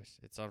Cowboys.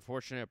 It's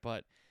unfortunate,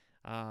 but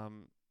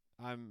I'm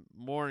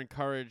more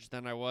encouraged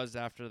than I was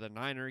after the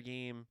Niner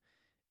game.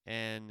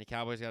 And the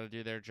Cowboys got to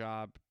do their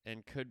job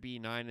and could be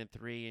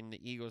 9-3, and the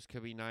Eagles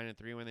could be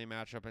 9-3 when they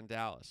match up in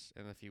Dallas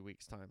in a few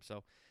weeks' time.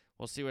 So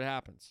we'll see what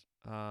happens.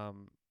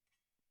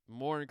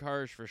 More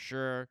encouraged for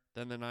sure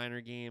than the Niner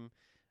game,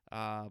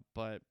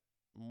 but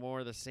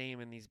more the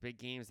same in these big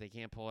games. They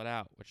can't pull it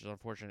out, which is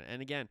unfortunate.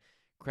 And again,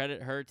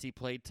 credit Hurts. He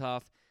played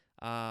tough.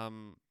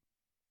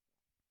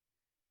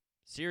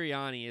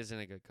 Sirianni isn't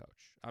a good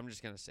coach. I'm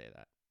just going to say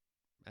that.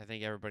 I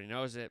think everybody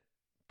knows it,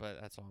 but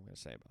that's all I'm going to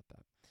say about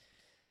that.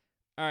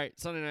 All right,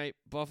 Sunday night,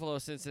 Buffalo,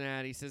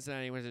 Cincinnati.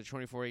 Cincinnati wins at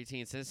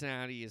 24-18.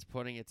 Cincinnati is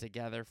putting it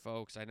together,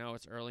 folks. I know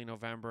it's early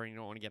November and you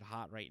don't want to get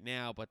hot right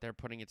now, but they're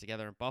putting it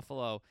together. In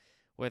Buffalo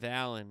with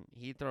Allen,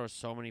 he throws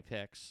so many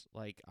picks.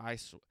 Like,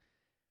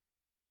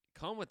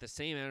 come with the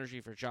same energy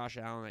for Josh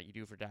Allen that you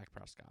do for Dak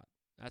Prescott.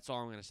 That's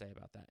all I'm going to say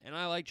about that. And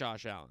I like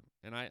Josh Allen.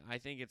 And I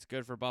think it's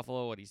good for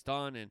Buffalo what he's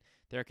done, and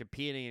they're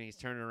competing and he's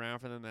turning around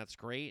for them. That's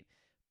great.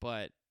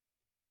 But,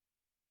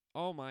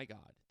 oh my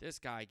God, this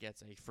guy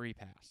gets a free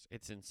pass.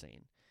 It's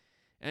insane.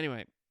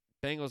 Anyway,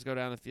 Bengals go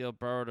down the field.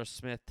 Burrow to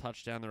Smith,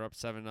 touchdown. They're up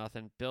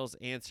 7-0. Bills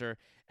answer.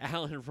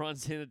 Allen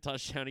runs in a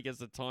touchdown. He gets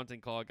the taunting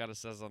call. Got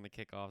assessed on the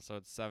kickoff, so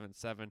it's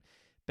 7-7.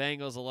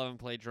 Bengals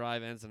 11-play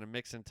drive ends in a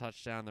Mixon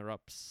touchdown. They're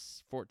up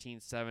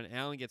 14-7.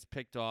 Allen gets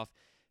picked off.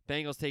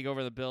 Bengals take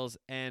over the Bills,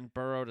 and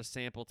Burrow to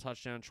Sample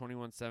touchdown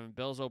 21-7.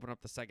 Bills open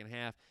up the second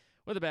half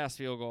with a Bass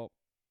field goal.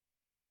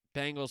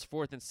 Bengals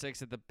 4th and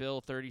 6 at the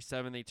Bill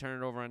 37. They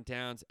turn it over on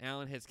downs.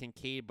 Allen hits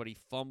Kincaid, but he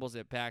fumbles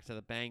it back to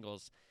the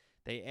Bengals.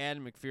 They add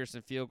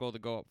McPherson field goal to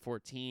go up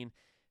 14.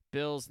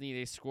 Bills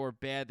need a score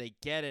bad. They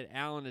get it.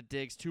 Allen to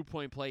Diggs.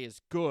 2-point play is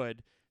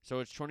good.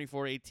 So it's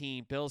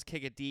 24-18. Bills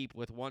kick it deep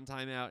with 1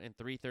 timeout and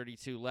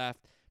 3:32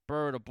 left.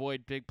 Burrow to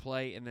Boyd, big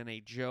play, and then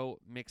a Joe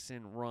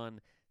Mixon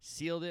run.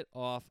 Sealed it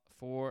off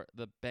for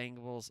the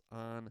Bengals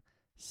on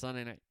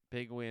Sunday night.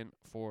 Big win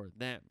for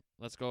them.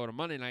 Let's go to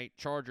Monday night.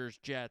 Chargers,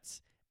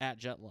 Jets at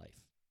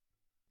JetLife.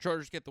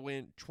 Chargers get the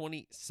win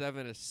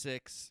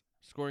 27-6.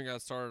 Scoring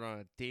got started on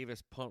a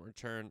Davis punt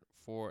return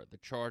for the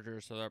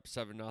Chargers, so they're up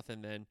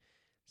 7-0. Then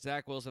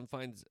Zach Wilson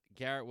finds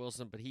Garrett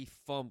Wilson, but he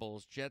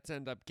fumbles. Jets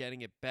end up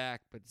getting it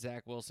back, but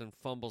Zach Wilson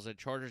fumbles it.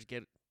 Chargers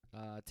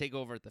take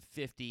over at the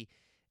 50.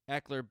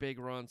 Eckler, big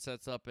run,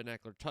 sets up an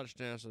Eckler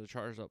touchdown, so the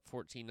Chargers up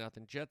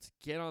 14-0. Jets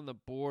get on the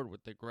board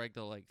with the Greg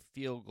Dulake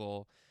field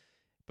goal,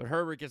 but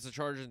Herbert gets the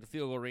Chargers into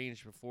field goal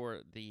range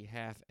before the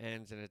half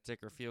ends, and a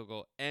Dicker field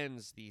goal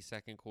ends the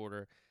second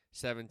quarter,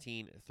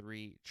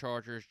 17-3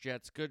 Chargers.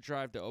 Jets, good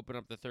drive to open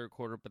up the third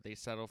quarter, but they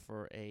settle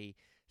for a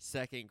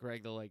second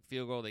Greg Dulake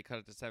field goal. They cut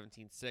it to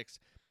 17-6.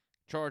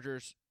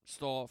 Chargers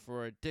stall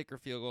for a Dicker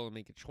field goal and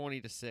make it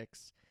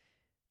 20-6.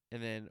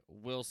 And then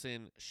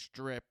Wilson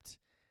stripped.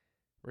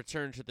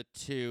 Return to the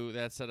 2.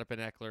 That set up an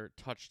Eckler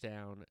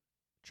touchdown.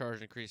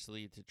 Chargers increase the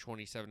lead to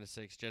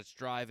 27-6. Jets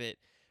drive it.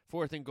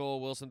 4th and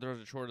goal. Wilson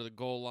throws it short of the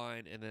goal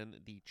line, and then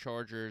the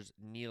Chargers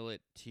kneel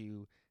it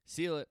to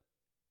seal it.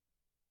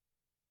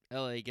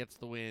 LA gets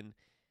the win.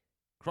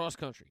 Cross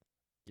country.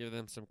 Give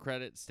them some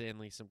credit.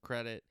 Stanley some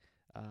credit.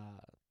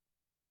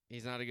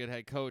 He's not a good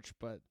head coach,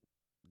 but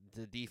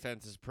the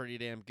defense is pretty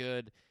damn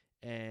good.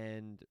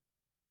 And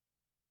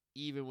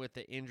even with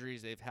the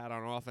injuries they've had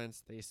on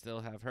offense, they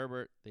still have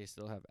Herbert, they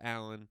still have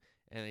Allen,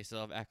 and they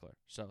still have Eckler.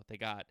 So they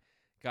got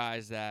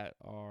guys that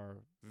are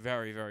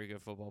very, very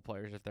good football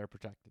players if they're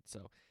protected.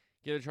 So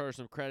give the Chargers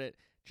some credit.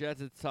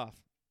 Jets, it's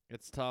tough.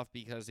 It's tough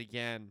because,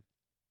 again,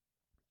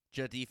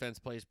 Jet defense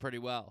plays pretty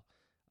well.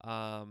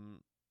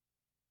 And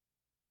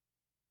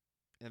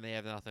they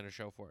have nothing to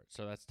show for it.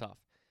 So that's tough.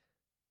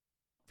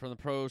 From the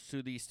pros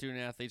to the student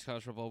athletes,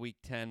 college football week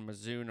 10,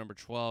 Mizzou number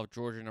 12,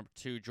 Georgia number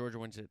 2. Georgia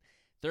wins it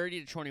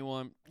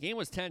 30-21. Game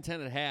was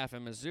 10-10 at half,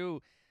 and Mizzou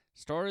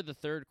started the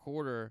third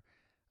quarter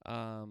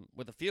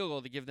with a field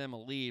goal to give them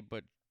a lead,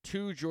 but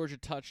 2 Georgia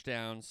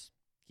touchdowns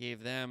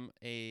gave them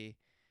a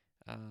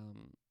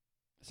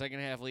second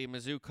half lead.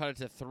 Mizzou cut it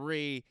to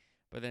 3,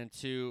 but then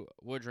 2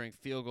 Woodring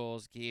field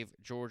goals gave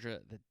Georgia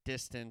the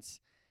distance,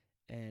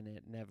 and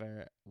it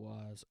never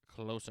was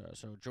closer.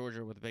 So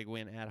Georgia with a big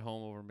win at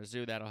home over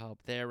Mizzou. That'll help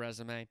their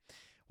resume.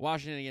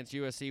 Washington against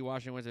USC.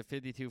 Washington wins at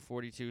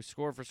 52-42,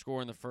 score for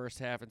score in the first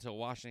half until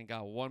Washington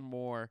got one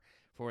more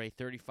for a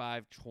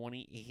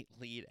 35-28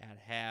 lead at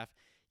half.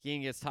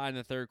 Game gets tied in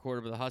the third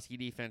quarter, but the Husky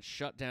defense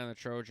shut down the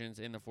Trojans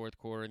in the fourth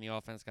quarter, and the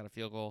offense got a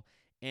field goal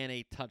and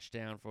a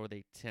touchdown for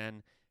the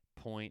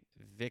 10-point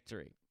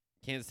victory.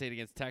 Kansas State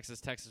against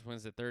Texas. Texas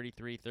wins at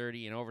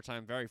 33-30 in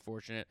overtime. Very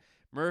fortunate.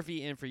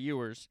 Murphy in for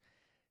Ewers.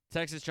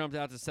 Texas jumped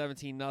out to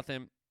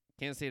 17-0.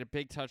 Kansas State a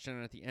big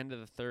touchdown at the end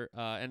of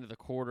the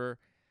quarter.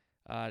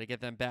 To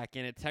get them back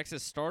in it.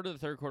 Texas started the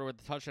third quarter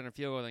with a touchdown and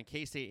field goal, then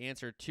K-State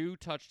answered 2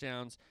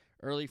 touchdowns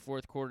early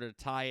fourth quarter to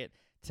tie it.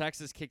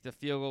 Texas kicked the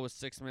field goal with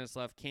 6 minutes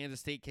left.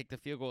 Kansas State kicked the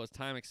field goal as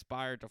time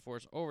expired to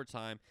force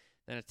overtime.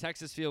 Then a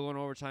Texas field goal in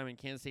overtime, and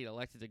Kansas State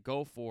elected to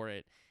go for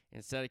it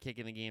instead of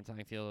kicking the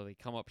game-time field goal. They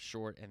come up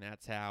short, and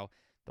that's how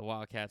the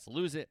Wildcats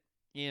lose it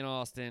in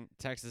Austin.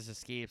 Texas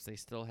escapes. They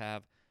still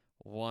have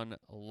 1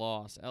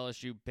 loss.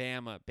 LSU,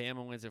 Bama.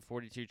 Bama wins at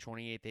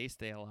 42-28. They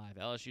stay alive.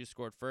 LSU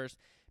scored first.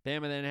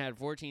 Bama then had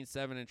 14-7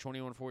 and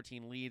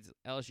 21-14 leads.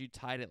 LSU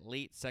tied it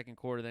late second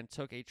quarter, then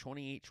took a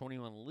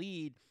 28-21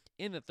 lead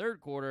in the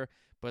third quarter,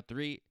 but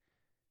 3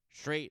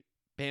 straight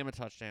Bama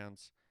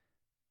touchdowns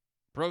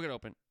broke it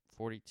open,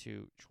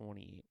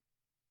 42-28.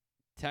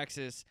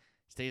 Texas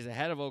stays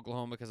ahead of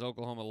Oklahoma because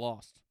Oklahoma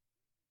lost.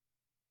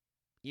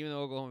 Even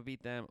though Oklahoma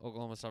beat them,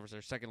 Oklahoma suffers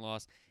their second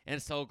loss, and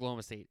it's to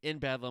Oklahoma State. In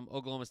Bedlam,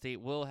 Oklahoma State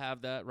will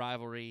have that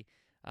rivalry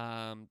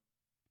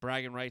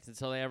bragging rights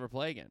until they ever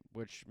play again,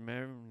 which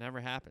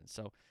never happens.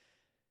 So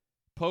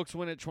Pokes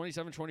win at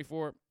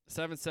 27-24,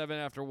 7-7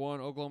 after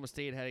one. Oklahoma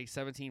State had a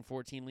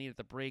 17-14 lead at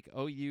the break.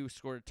 OU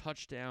scored a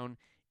touchdown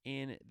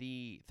in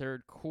the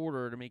third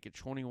quarter to make it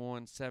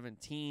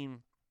 21-17.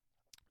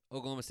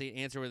 Oklahoma State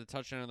answered with a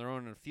touchdown on their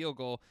own and a field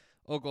goal.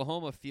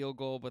 Oklahoma field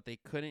goal, but they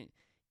couldn't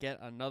get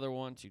another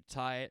one to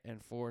tie it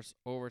and force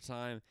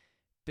overtime.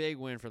 Big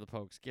win for the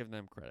Pokes. Give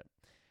them credit.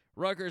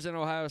 Rutgers and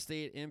Ohio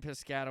State in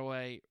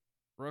Piscataway.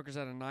 Rutgers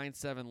had a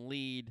 9-7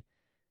 lead.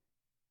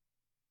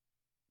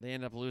 They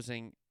end up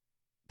losing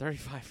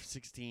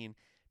 35-16.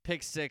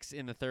 Pick six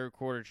in the third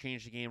quarter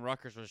changed the game.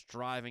 Rutgers was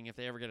driving. If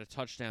they ever get a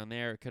touchdown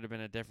there, it could have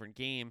been a different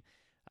game.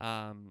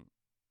 But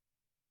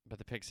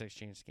the pick six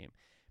changed the game.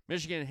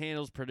 Michigan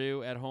handles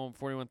Purdue at home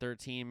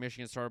 41-13.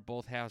 Michigan started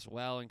both halves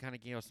well and kind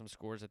of gave us some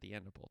scores at the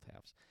end of both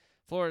halves.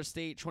 Florida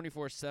State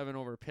 24-7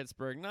 over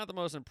Pittsburgh. Not the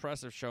most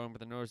impressive showing, but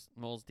the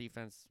Noles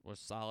defense was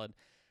solid.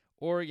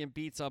 Oregon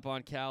beats up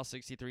on Cal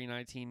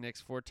 63-19.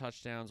 Knicks 4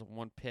 touchdowns,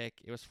 1 pick.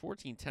 It was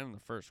 14-10 in the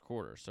first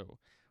quarter, so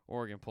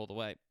Oregon pulled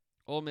away.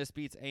 Ole Miss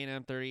beats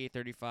A&M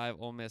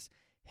 38-35. Ole Miss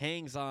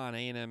hangs on.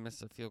 A&M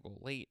missed a field goal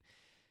late.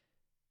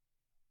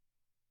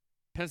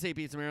 Penn State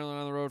beats Maryland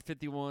on the road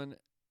 51-15,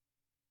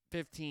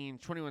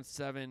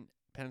 21-7.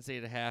 Penn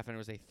State at half, and it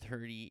was a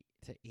 30-8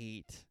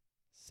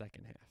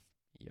 second half.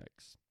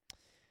 Yikes.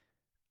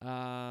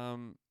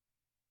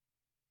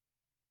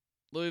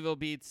 Louisville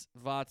beats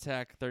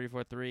Vatek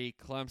 34-3.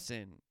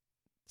 Clemson,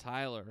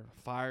 Tyler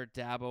fired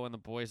Dabo and the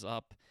boys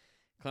up.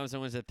 Clemson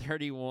was at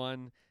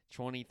 31-23.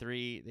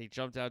 They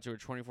jumped out to a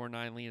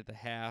 24-9 lead at the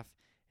half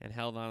and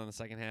held on in the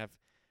second half.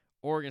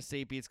 Oregon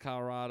State beats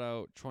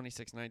Colorado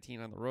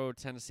 26-19 on the road.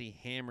 Tennessee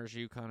hammers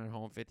UConn at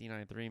home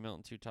 59-3.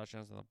 Milton 2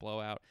 touchdowns in the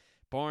blowout.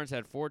 Barnes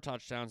had 4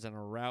 touchdowns and a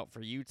rout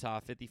for Utah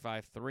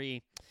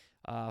 55-3.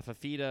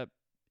 Fafita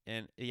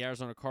and the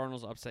Arizona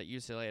Cardinals upset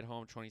UCLA at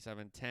home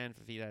 27-10.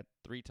 Fafita had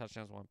 3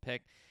 touchdowns, 1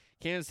 pick.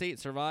 Kansas State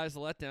survives the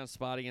letdown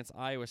spot against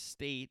Iowa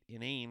State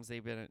in Ames.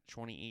 They've been at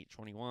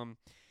 28-21.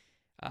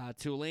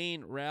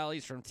 Tulane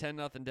rallies from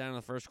 10-0 down in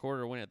the first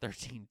quarter to win at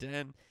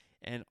 13-10.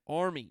 And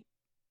Army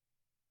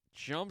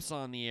jumps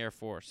on the Air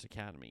Force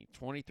Academy.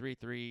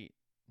 23-3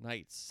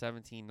 Knights,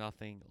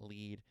 17-0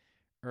 lead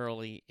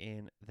early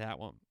in that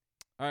one.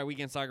 All right,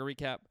 weekend soccer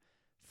recap.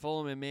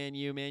 Fulham and Man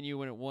U. Man U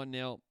win at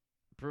 1-0.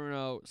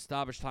 Bruno,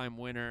 stoppage time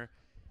winner.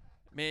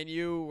 Man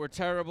U were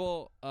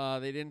terrible.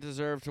 They didn't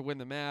deserve to win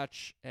the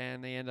match,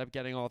 and they end up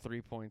getting all 3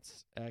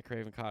 points at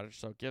Craven Cottage.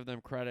 So give them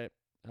credit.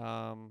 They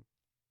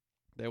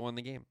won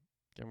the game.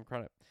 Give them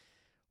credit.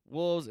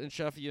 Wolves and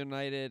Sheffield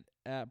United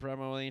at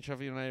Bremen Lane.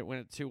 Sheffield United win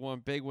at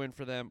 2-1. Big win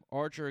for them.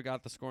 Archer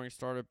got the scoring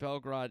started.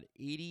 Belgrade,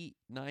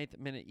 89th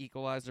minute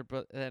equalizer,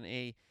 but then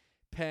a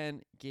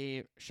pen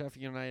gave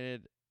Sheffield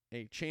United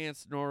a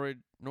chance.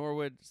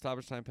 Norwood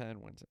stoppage time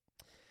pen wins it.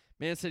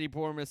 Man City,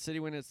 Bournemouth. City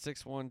win at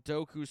 6-1.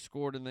 Doku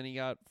scored, and then he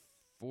got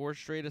 4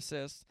 straight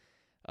assists.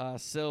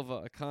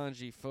 Silva,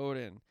 Akanji,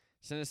 Foden.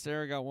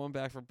 Sinisterra got 1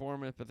 back for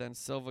Bournemouth, but then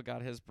Silva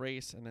got his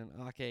brace, and then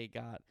Ake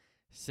got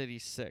City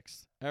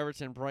 6.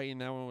 Everton, Brighton,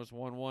 that one was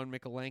 1-1.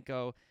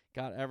 Mikolenko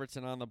got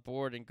Everton on the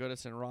board, and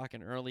Goodison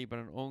rocking early, but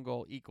an own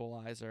goal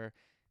equalizer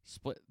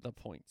split the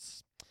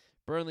points.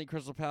 Burnley,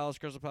 Crystal Palace.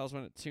 Crystal Palace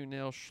went at 2-0.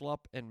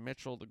 Schlupp and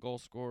Mitchell, the goal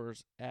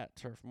scorers at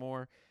Turf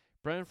Moor.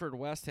 Brentford,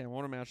 West Ham.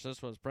 What a match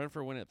this was.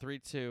 Brentford win at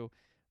 3-2.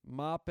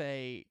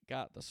 Mape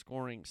got the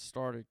scoring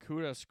started.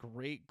 Kudas,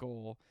 great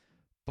goal.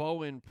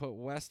 Bowen put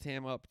West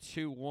Ham up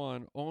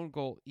 2-1. Own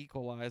goal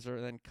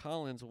equalizer. Then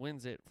Collins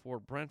wins it for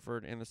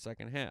Brentford in the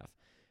second half.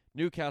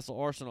 Newcastle,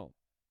 Arsenal.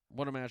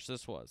 What a match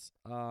this was.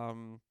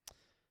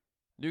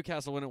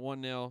 Newcastle win at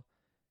 1-0.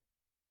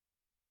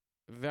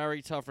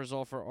 Very tough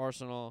result for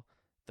Arsenal.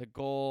 The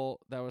goal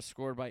that was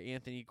scored by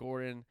Anthony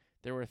Gordon.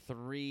 There were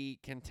 3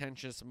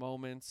 contentious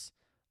moments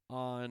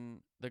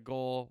on the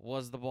goal.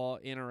 Was the ball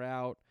in or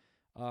out?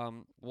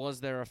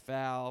 Was there a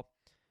foul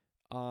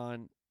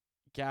on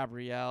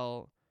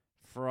Gabrielle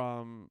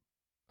from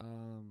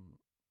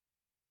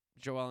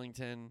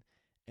Joelinton?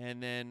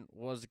 And then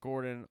was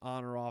Gordon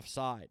on or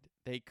offside?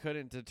 They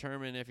couldn't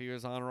determine if he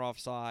was on or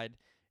offside,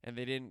 and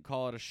they didn't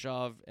call it a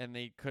shove, and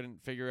they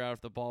couldn't figure out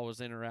if the ball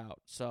was in or out.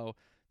 So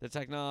the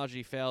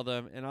technology failed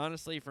them. And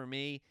honestly, for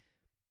me,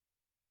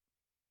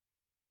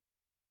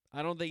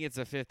 I don't think it's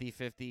a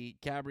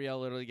 50-50. Gabrielle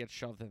literally gets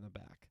shoved in the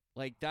back.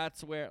 Like,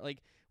 that's where,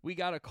 like, we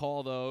got to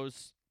call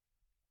those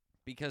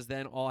because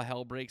then all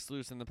hell breaks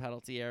loose in the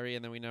penalty area,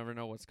 and then we never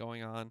know what's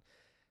going on.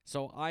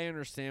 So I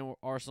understand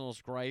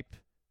Arsenal's gripe.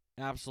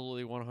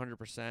 Absolutely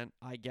 100%.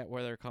 I get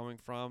where they're coming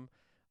from.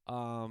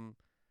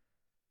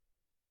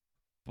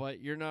 But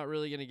you're not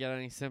really going to get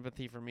any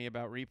sympathy from me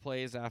about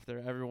replays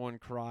after everyone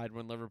cried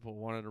when Liverpool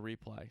wanted a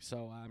replay.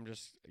 So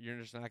you're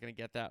just not going to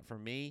get that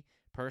from me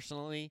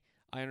personally.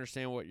 I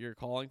understand what you're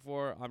calling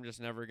for. I'm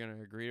just never going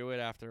to agree to it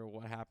after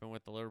what happened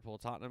with the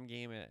Liverpool-Tottenham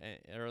game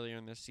earlier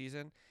in this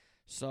season.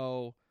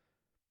 So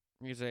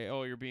you say,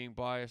 oh, you're being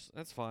biased.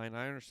 That's fine.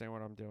 I understand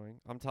what I'm doing.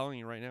 I'm telling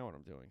you right now what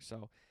I'm doing.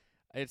 So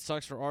It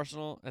sucks for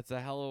Arsenal. It's a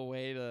hell of a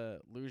way to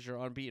lose your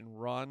unbeaten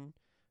run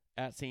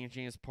at St.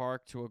 James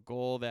Park to a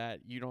goal that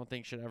you don't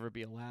think should ever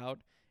be allowed.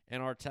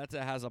 And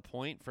Arteta has a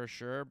point for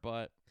sure,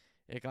 but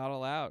it got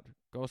allowed.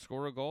 Go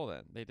score a goal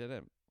then. They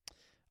didn't.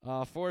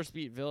 Forest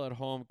beat Villa at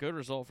home. Good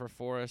result for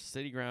Forest.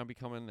 City Ground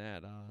becoming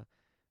that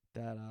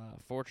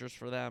fortress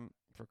for them,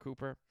 for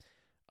Cooper.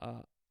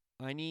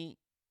 Aini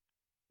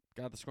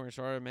got the scoring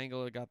started.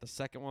 Mangala got the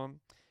second one.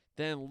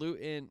 Then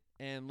Luton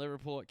and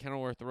Liverpool at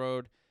Kenilworth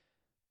Road.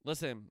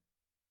 Listen,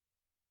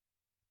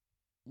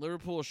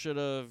 Liverpool should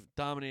have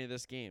dominated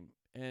this game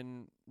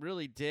and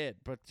really did,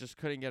 but just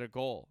couldn't get a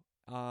goal.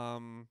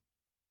 And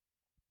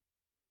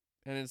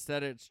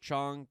instead it's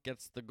Chong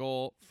gets the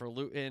goal for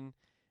Luton,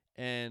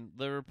 and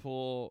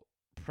Liverpool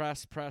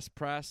press,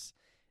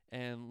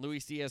 and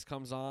Luis Diaz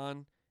comes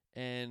on,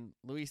 and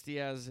Luis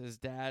Diaz's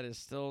dad is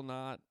still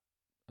not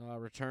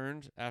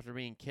returned after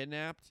being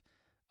kidnapped.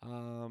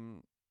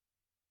 And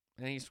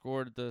he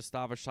scored the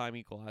stoppage time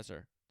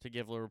equalizer to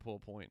give Liverpool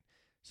a point.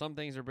 Some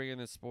things are bigger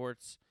than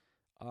sports,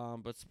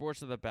 but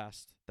sports are the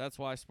best. That's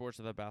why sports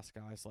are the best,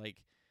 guys.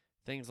 Like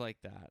things like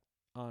that,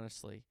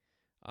 honestly.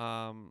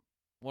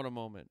 What a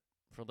moment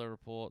for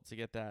Liverpool to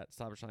get that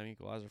stoppage time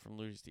equalizer from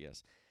Luis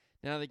Diaz.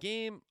 Now, the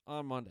game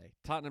on Monday,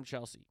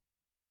 Tottenham-Chelsea.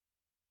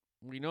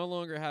 We no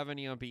longer have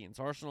any unbeatens.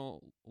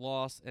 Arsenal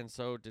lost, and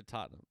so did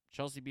Tottenham.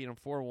 Chelsea beat them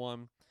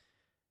 4-1.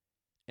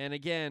 And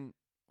again,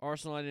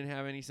 Arsenal I didn't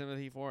have any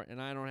sympathy for,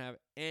 and I don't have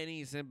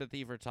any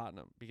sympathy for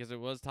Tottenham because it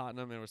was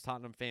Tottenham, and it was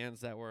Tottenham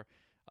fans that were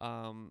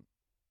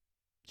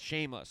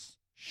shameless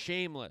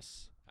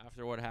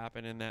after what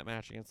happened in that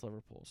match against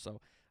Liverpool.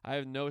 So I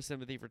have no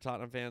sympathy for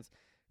Tottenham fans.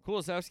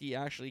 Kulusevski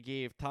actually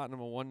gave Tottenham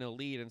a 1-0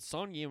 lead, and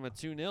Son gave him a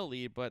 2-0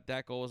 lead, but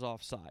that goal was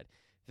offside.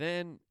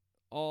 Then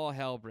all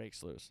hell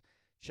breaks loose.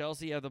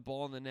 Chelsea have the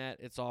ball in the net,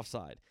 it's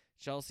offside.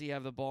 Chelsea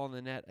have the ball in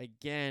the net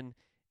again,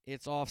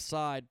 it's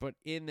offside. But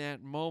in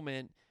that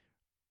moment,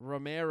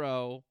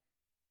 Romero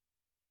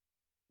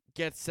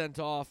gets sent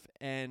off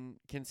and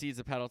concedes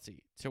a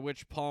penalty, to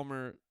which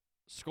Palmer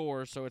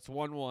scores, so it's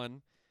 1-1.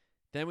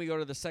 Then we go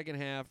to the second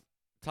half.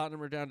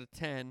 Tottenham are down to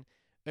 10.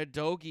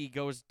 Udogie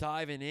goes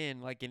diving in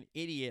like an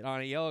idiot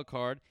on a yellow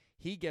card.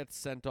 He gets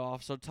sent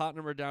off, so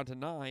Tottenham are down to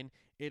 9.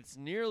 It's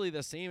nearly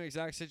the same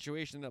exact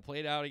situation that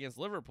played out against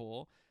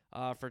Liverpool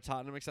for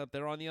Tottenham, except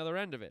they're on the other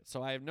end of it,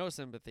 so I have no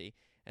sympathy.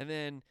 And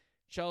then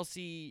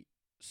Chelsea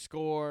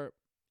score,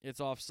 it's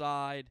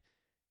offside.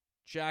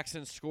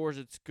 Jackson scores,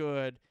 it's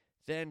good.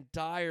 Then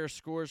Dyer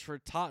scores for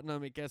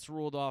Tottenham, it gets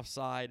ruled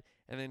offside.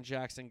 And then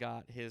Jackson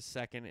got his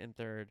second and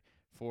third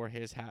for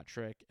his hat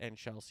trick, and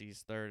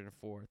Chelsea's third and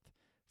fourth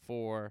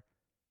for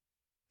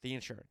the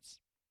insurance.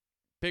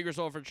 Big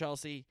result for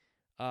Chelsea.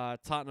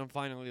 Tottenham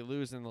finally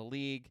losing the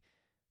league.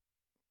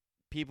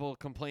 People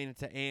complaining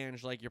to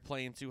Ange like you're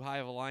playing too high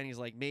of a line. He's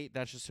like, mate,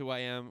 that's just who I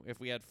am. If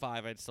we had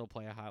 5, I'd still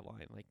play a high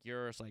line. Like,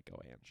 you're a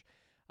psycho, Ange.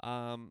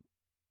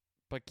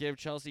 But give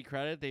Chelsea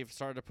credit. They've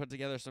started to put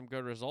together some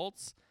good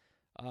results.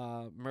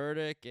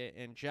 Murdoch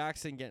and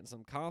Jackson getting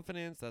some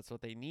confidence. That's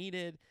what they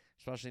needed,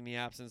 especially in the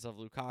absence of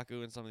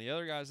Lukaku and some of the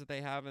other guys that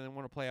they have and they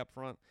want to play up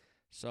front.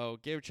 So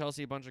give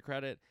Chelsea a bunch of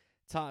credit.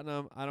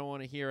 Tottenham, I don't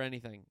want to hear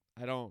anything.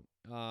 I don't.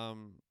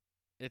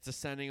 It's a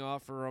sending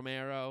off for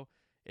Romero.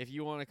 If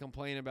you want to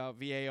complain about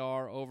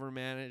VAR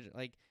overmanaged,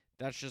 like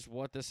that's just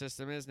what the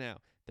system is now.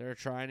 They're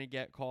trying to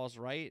get calls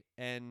right,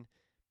 and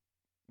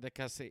the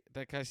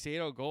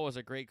Caicedo goal is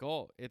a great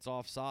goal. It's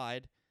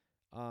offside,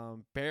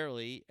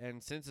 barely,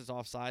 and since it's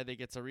offside, they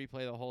get to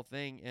replay the whole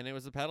thing, and it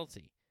was a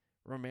penalty.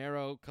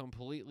 Romero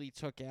completely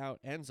took out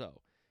Enzo.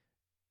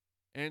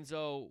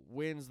 Enzo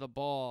wins the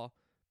ball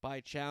by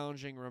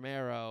challenging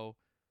Romero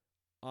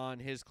on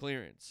his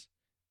clearance,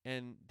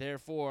 and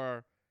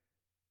therefore,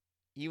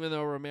 even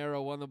though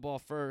Romero won the ball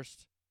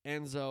first,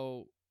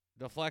 Enzo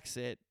deflects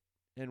it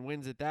and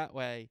wins it that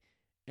way,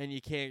 and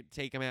you can't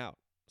take him out,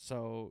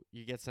 so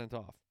you get sent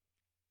off.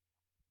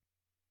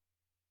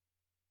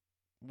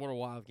 What a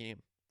wild game.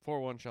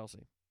 4-1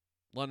 Chelsea.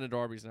 London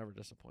derbies never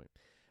disappoint.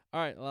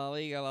 All right, La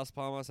Liga, Las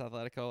Palmas,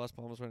 Atletico. Las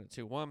Palmas win at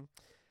 2-1.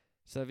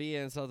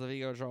 Sevilla and Celta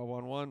Vigo draw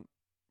 1-1.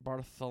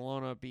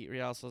 Barcelona beat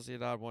Real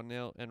Sociedad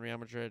 1-0. And Real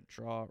Madrid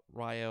draw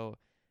Rayo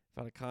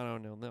Vallecano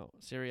 0-0.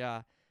 Serie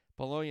A,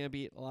 Bologna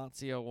beat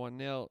Lazio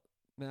 1-0.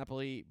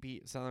 Napoli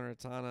beat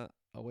Salernitana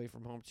away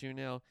from home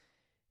 2-0.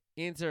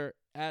 Inter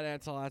at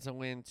Atalanta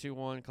win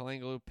 2-1.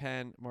 Kalangulu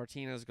pen,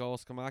 Martinez goal.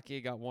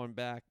 Scamacchia got one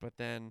back, but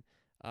then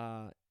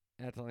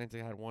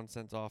Atalanta had one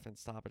sent off in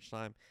stoppage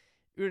time.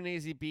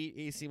 Udinese beat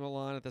AC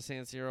Milan at the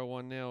San Siro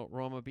 1-0.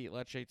 Roma beat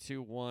Lecce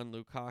 2-1.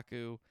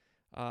 Lukaku,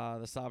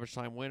 the stoppage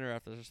time winner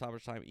after the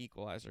stoppage time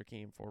equalizer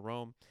came for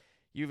Rome.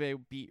 Juve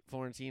beat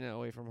Fiorentina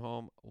away from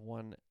home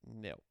 1-0.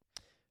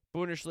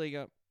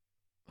 Bundesliga,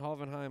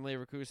 Hoffenheim,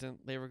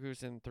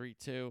 Leverkusen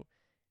 3-2.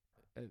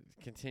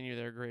 Continue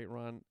their great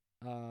run.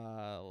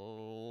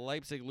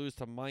 Leipzig lose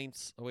to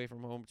Mainz away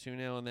from home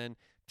 2-0. And then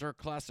Der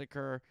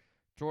Klassiker,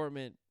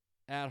 Dortmund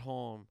at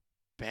home,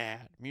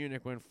 bad.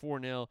 Munich win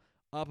 4-0.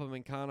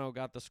 Upamecano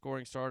got the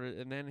scoring started.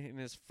 And then in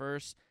his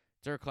first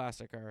Der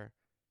Klassiker,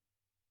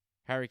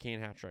 Harry Kane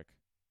hat trick.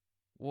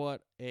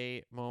 What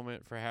a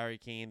moment for Harry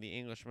Kane, the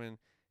Englishman,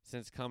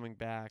 since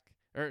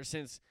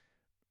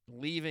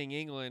leaving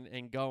England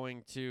and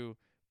going to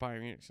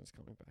Bayern Munich since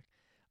coming back.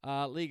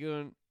 Ligue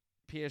 1,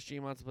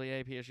 PSG,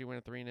 Montpellier. PSG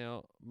win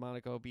 3-0.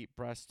 Monaco beat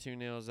Brest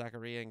 2-0.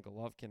 Zakaria and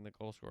Golovkin, the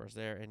goal scorers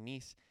there. And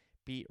Nice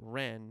beat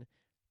Rennes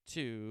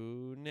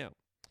 2-0.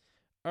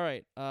 All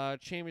right,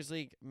 Champions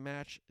League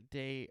match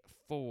day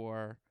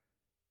 4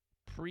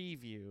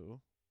 preview.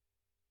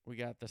 We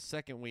got the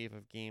second wave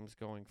of games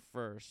going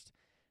first.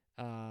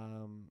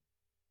 Lazio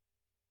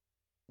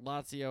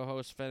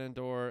host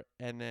Feyenoord,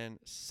 and then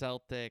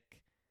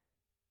Celtic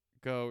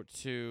go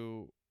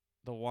to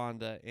the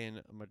Wanda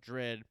in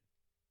Madrid.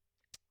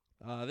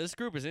 This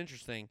group is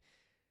interesting.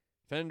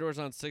 Feyenoord's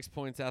on 6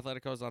 points,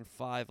 Atletico's on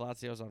 5,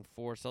 Lazio's on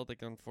 4,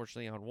 Celtic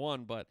unfortunately on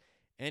 1, but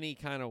any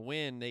kind of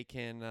win, they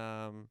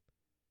can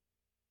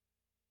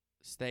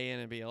stay in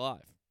and be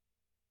alive.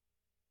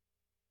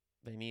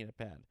 They need it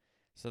bad.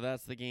 So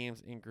that's the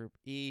games in Group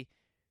E.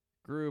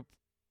 Group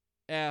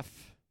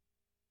F,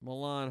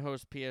 Milan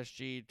hosts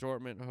PSG,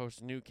 Dortmund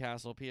hosts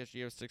Newcastle.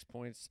 PSG has 6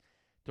 points,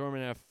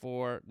 Dortmund have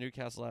 4,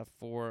 Newcastle have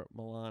 4,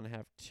 Milan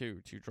have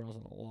 2 draws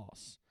and a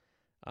loss.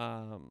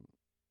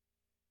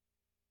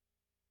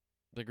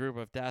 The group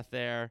of death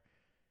there.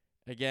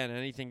 Again,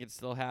 anything can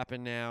still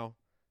happen now.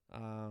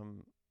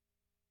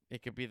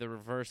 It could be the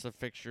reverse of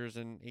fixtures,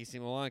 and AC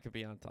Milan could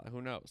be on top.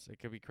 Who knows? It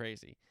could be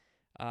crazy.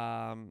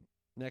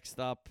 Next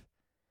up,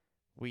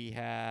 we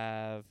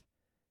have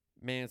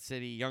Man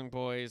City, Young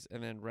Boys,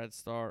 and then Red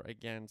Star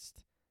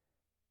against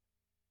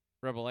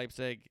Rebel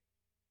Leipzig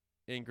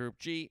in Group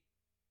G.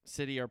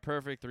 City are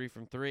perfect, 3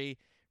 from 3.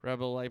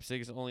 Rebel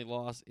Leipzig's only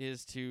loss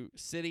is to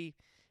City,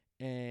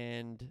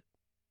 and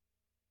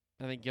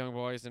I think Young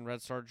Boys and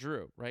Red Star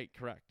drew, right?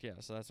 Correct, yeah,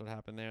 so that's what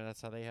happened there.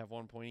 That's how they have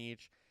 1 point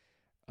each.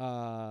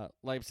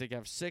 Leipzig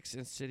have 6,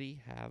 and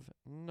City have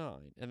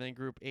 9. And then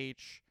Group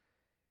H,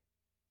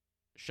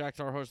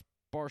 Shakhtar hosts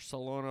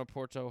Barcelona,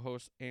 Porto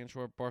hosts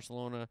Antwerp.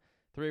 Barcelona,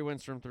 3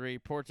 wins from 3.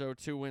 Porto,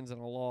 2 wins and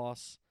a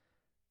loss.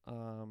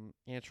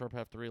 Antwerp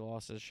have 3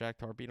 losses.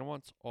 Shakhtar beat them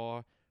once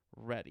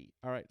already.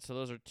 All right, so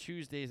those are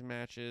Tuesday's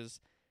matches.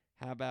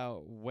 How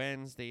about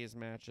Wednesday's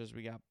matches?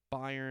 We got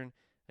Bayern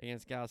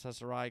against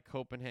Galatasaray,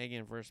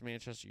 Copenhagen versus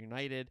Manchester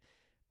United.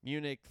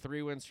 Munich,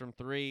 3 wins from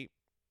 3.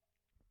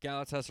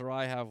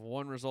 Galatasaray have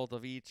 1 result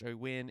of each, a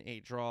win, a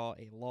draw,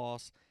 a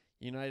loss.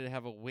 United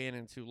have a win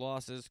and 2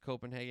 losses.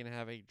 Copenhagen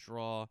have a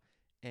draw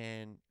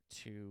and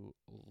 2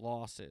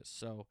 losses.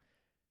 So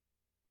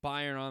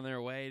Bayern on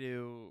their way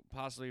to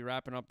possibly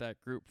wrapping up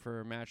that group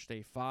for match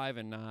day 5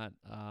 and not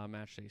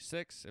match day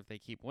 6 if they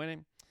keep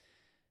winning.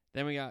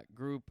 Then we got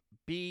Group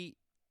B,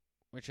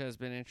 which has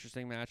been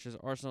interesting matches.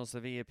 Arsenal,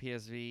 Sevilla,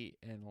 PSV,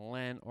 and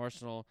Lens.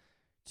 Arsenal,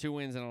 2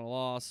 wins and a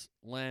loss.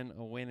 Lens,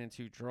 a win and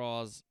 2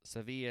 draws.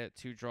 Sevilla,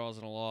 2 draws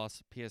and a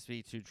loss.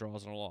 PSV, 2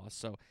 draws and a loss.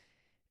 So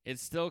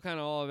it's still kind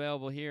of all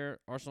available here.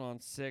 Arsenal on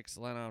 6,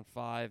 Lens on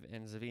 5,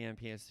 and Sevilla and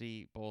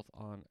PSV both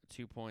on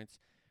 2 points.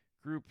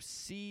 Group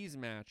C's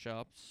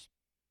matchups.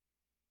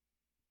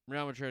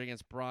 Real Madrid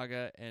against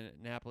Braga and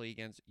Napoli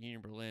against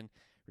Union Berlin.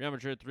 Real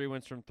Madrid, 3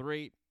 wins from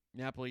 3.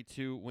 Napoli,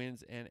 2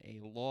 wins and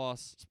a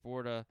loss.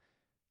 Sporta,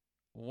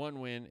 1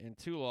 win and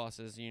 2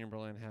 losses. Union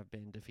Berlin have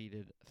been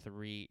defeated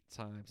 3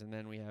 times. And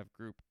then we have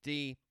Group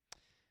D.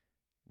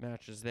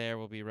 Matches there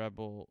will be Red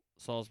Bull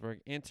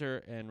Salzburg,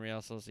 Inter, and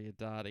Real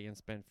Sociedad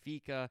against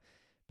Benfica.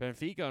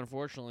 Benfica,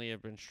 unfortunately,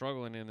 have been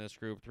struggling in this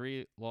group.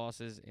 3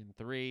 losses in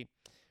 3.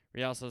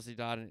 Real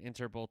Sociedad and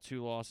Inter both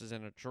 2 losses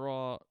and a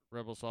draw.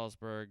 Red Bull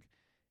Salzburg,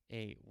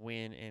 a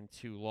win and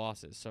 2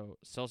 losses. So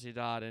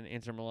Sociedad and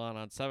Inter Milan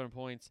on 7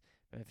 points.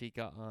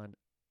 Benfica on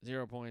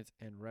 0 points.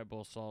 And Red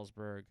Bull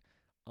Salzburg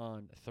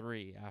on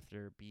 3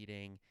 after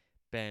beating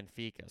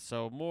Benfica.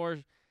 So more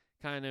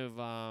kind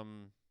of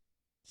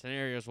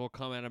scenarios will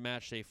come out of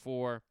match day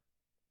 4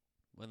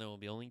 when there will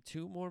be only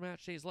 2 more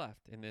match days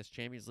left in this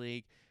Champions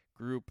League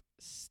group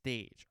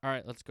stage. All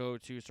right, let's go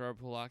to Star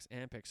Pool Locks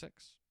and Pick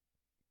 6.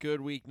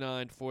 Good week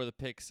 9 for the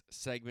picks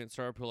segment.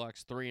 Star Pool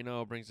Locks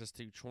 3-0 brings us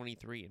to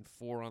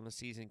 23-4 on the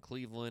season.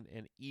 Cleveland,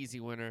 an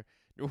easy winner.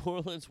 New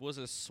Orleans was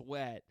a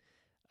sweat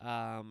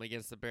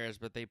against the Bears,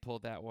 but they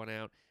pulled that one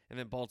out. And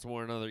then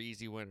Baltimore, another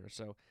easy winner.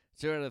 So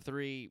 2 out of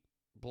 3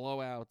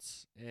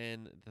 blowouts,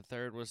 and the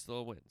third was still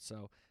a win.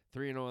 So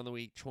 3-0 on the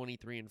week,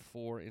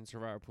 23-4 in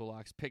Survivor Pool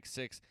Locks. Pick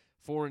 6,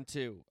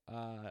 4-2,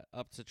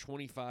 up to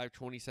 25,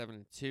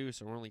 27-2.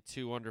 So we're only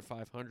 2 under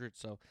 500.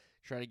 So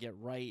try to get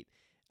right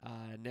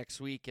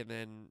next week and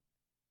then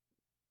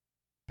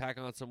pack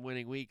on some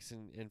winning weeks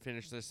and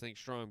finish this thing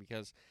strong,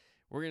 because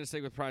we're going to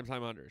stick with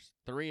primetime unders.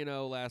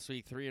 3-0 last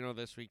week, 3-0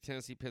 this week.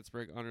 Tennessee,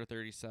 Pittsburgh, under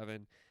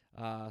 37.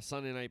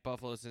 Sunday night,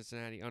 Buffalo,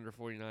 Cincinnati, under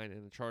 49.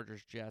 And the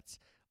Chargers, Jets,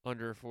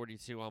 under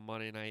 42 on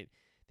Monday night.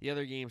 The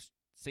other games,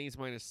 Saints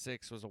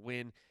 -6 was a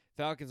win.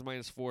 Falcons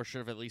 -4 should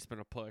have at least been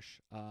a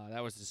push.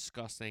 That was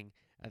disgusting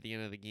at the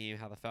end of the game,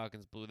 how the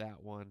Falcons blew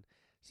that one.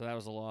 So that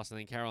was a loss. And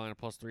then Carolina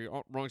 +3.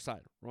 Oh, wrong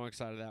side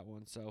of that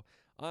one. So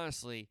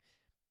honestly,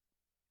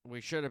 We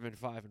should have been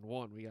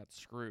 5-1. We got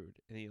screwed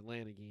in the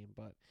Atlanta game,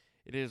 but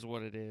it is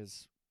what it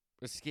is.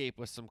 Escape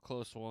with some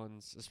close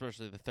ones,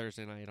 especially the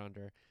Thursday night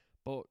under.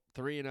 But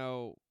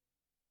 3-0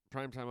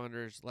 primetime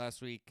unders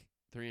last week,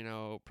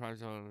 3-0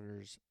 primetime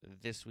unders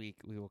this week.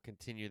 We will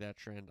continue that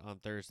trend on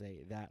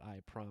Thursday. That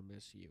I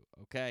promise you.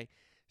 Okay?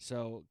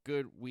 So,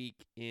 good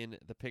week in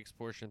the picks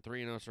portion.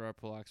 3-0 Sarah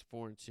Pulaks,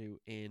 4-2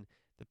 in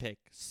the pick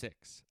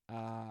 6.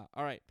 All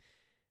right.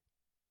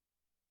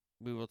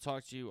 We will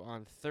talk to you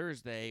on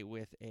Thursday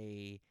with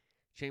a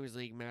Champions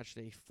League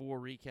Matchday 4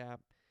 recap,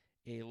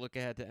 a look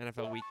ahead to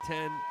NFL Week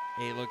 10,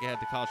 a look ahead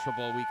to College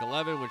Football Week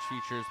 11, which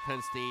features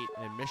Penn State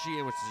and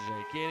Michigan, which is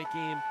a gigantic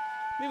game.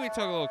 Maybe we talk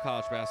a little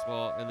college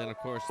basketball, and then, of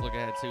course, look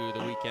ahead to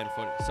the weekend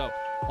footage. So,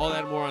 all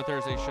that and more on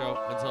Thursday's show.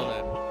 Until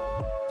then,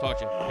 talk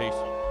to you. Peace.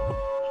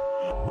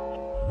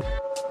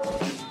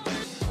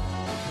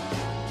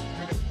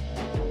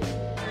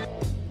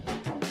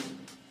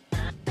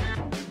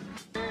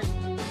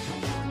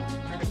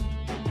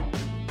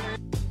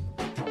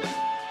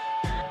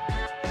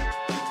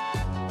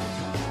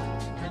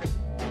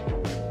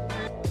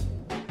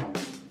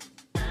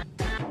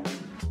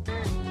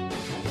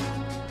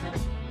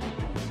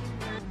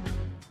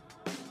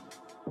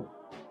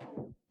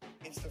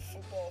 It's the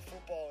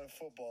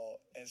football,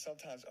 and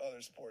sometimes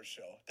other sports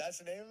show. That's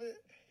the name of it?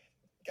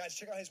 Guys,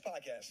 check out his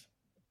podcast.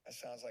 That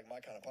sounds like my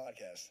kind of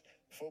podcast.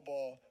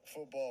 Football,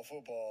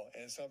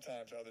 and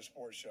sometimes other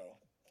sports show.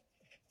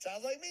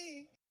 Sounds like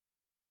me.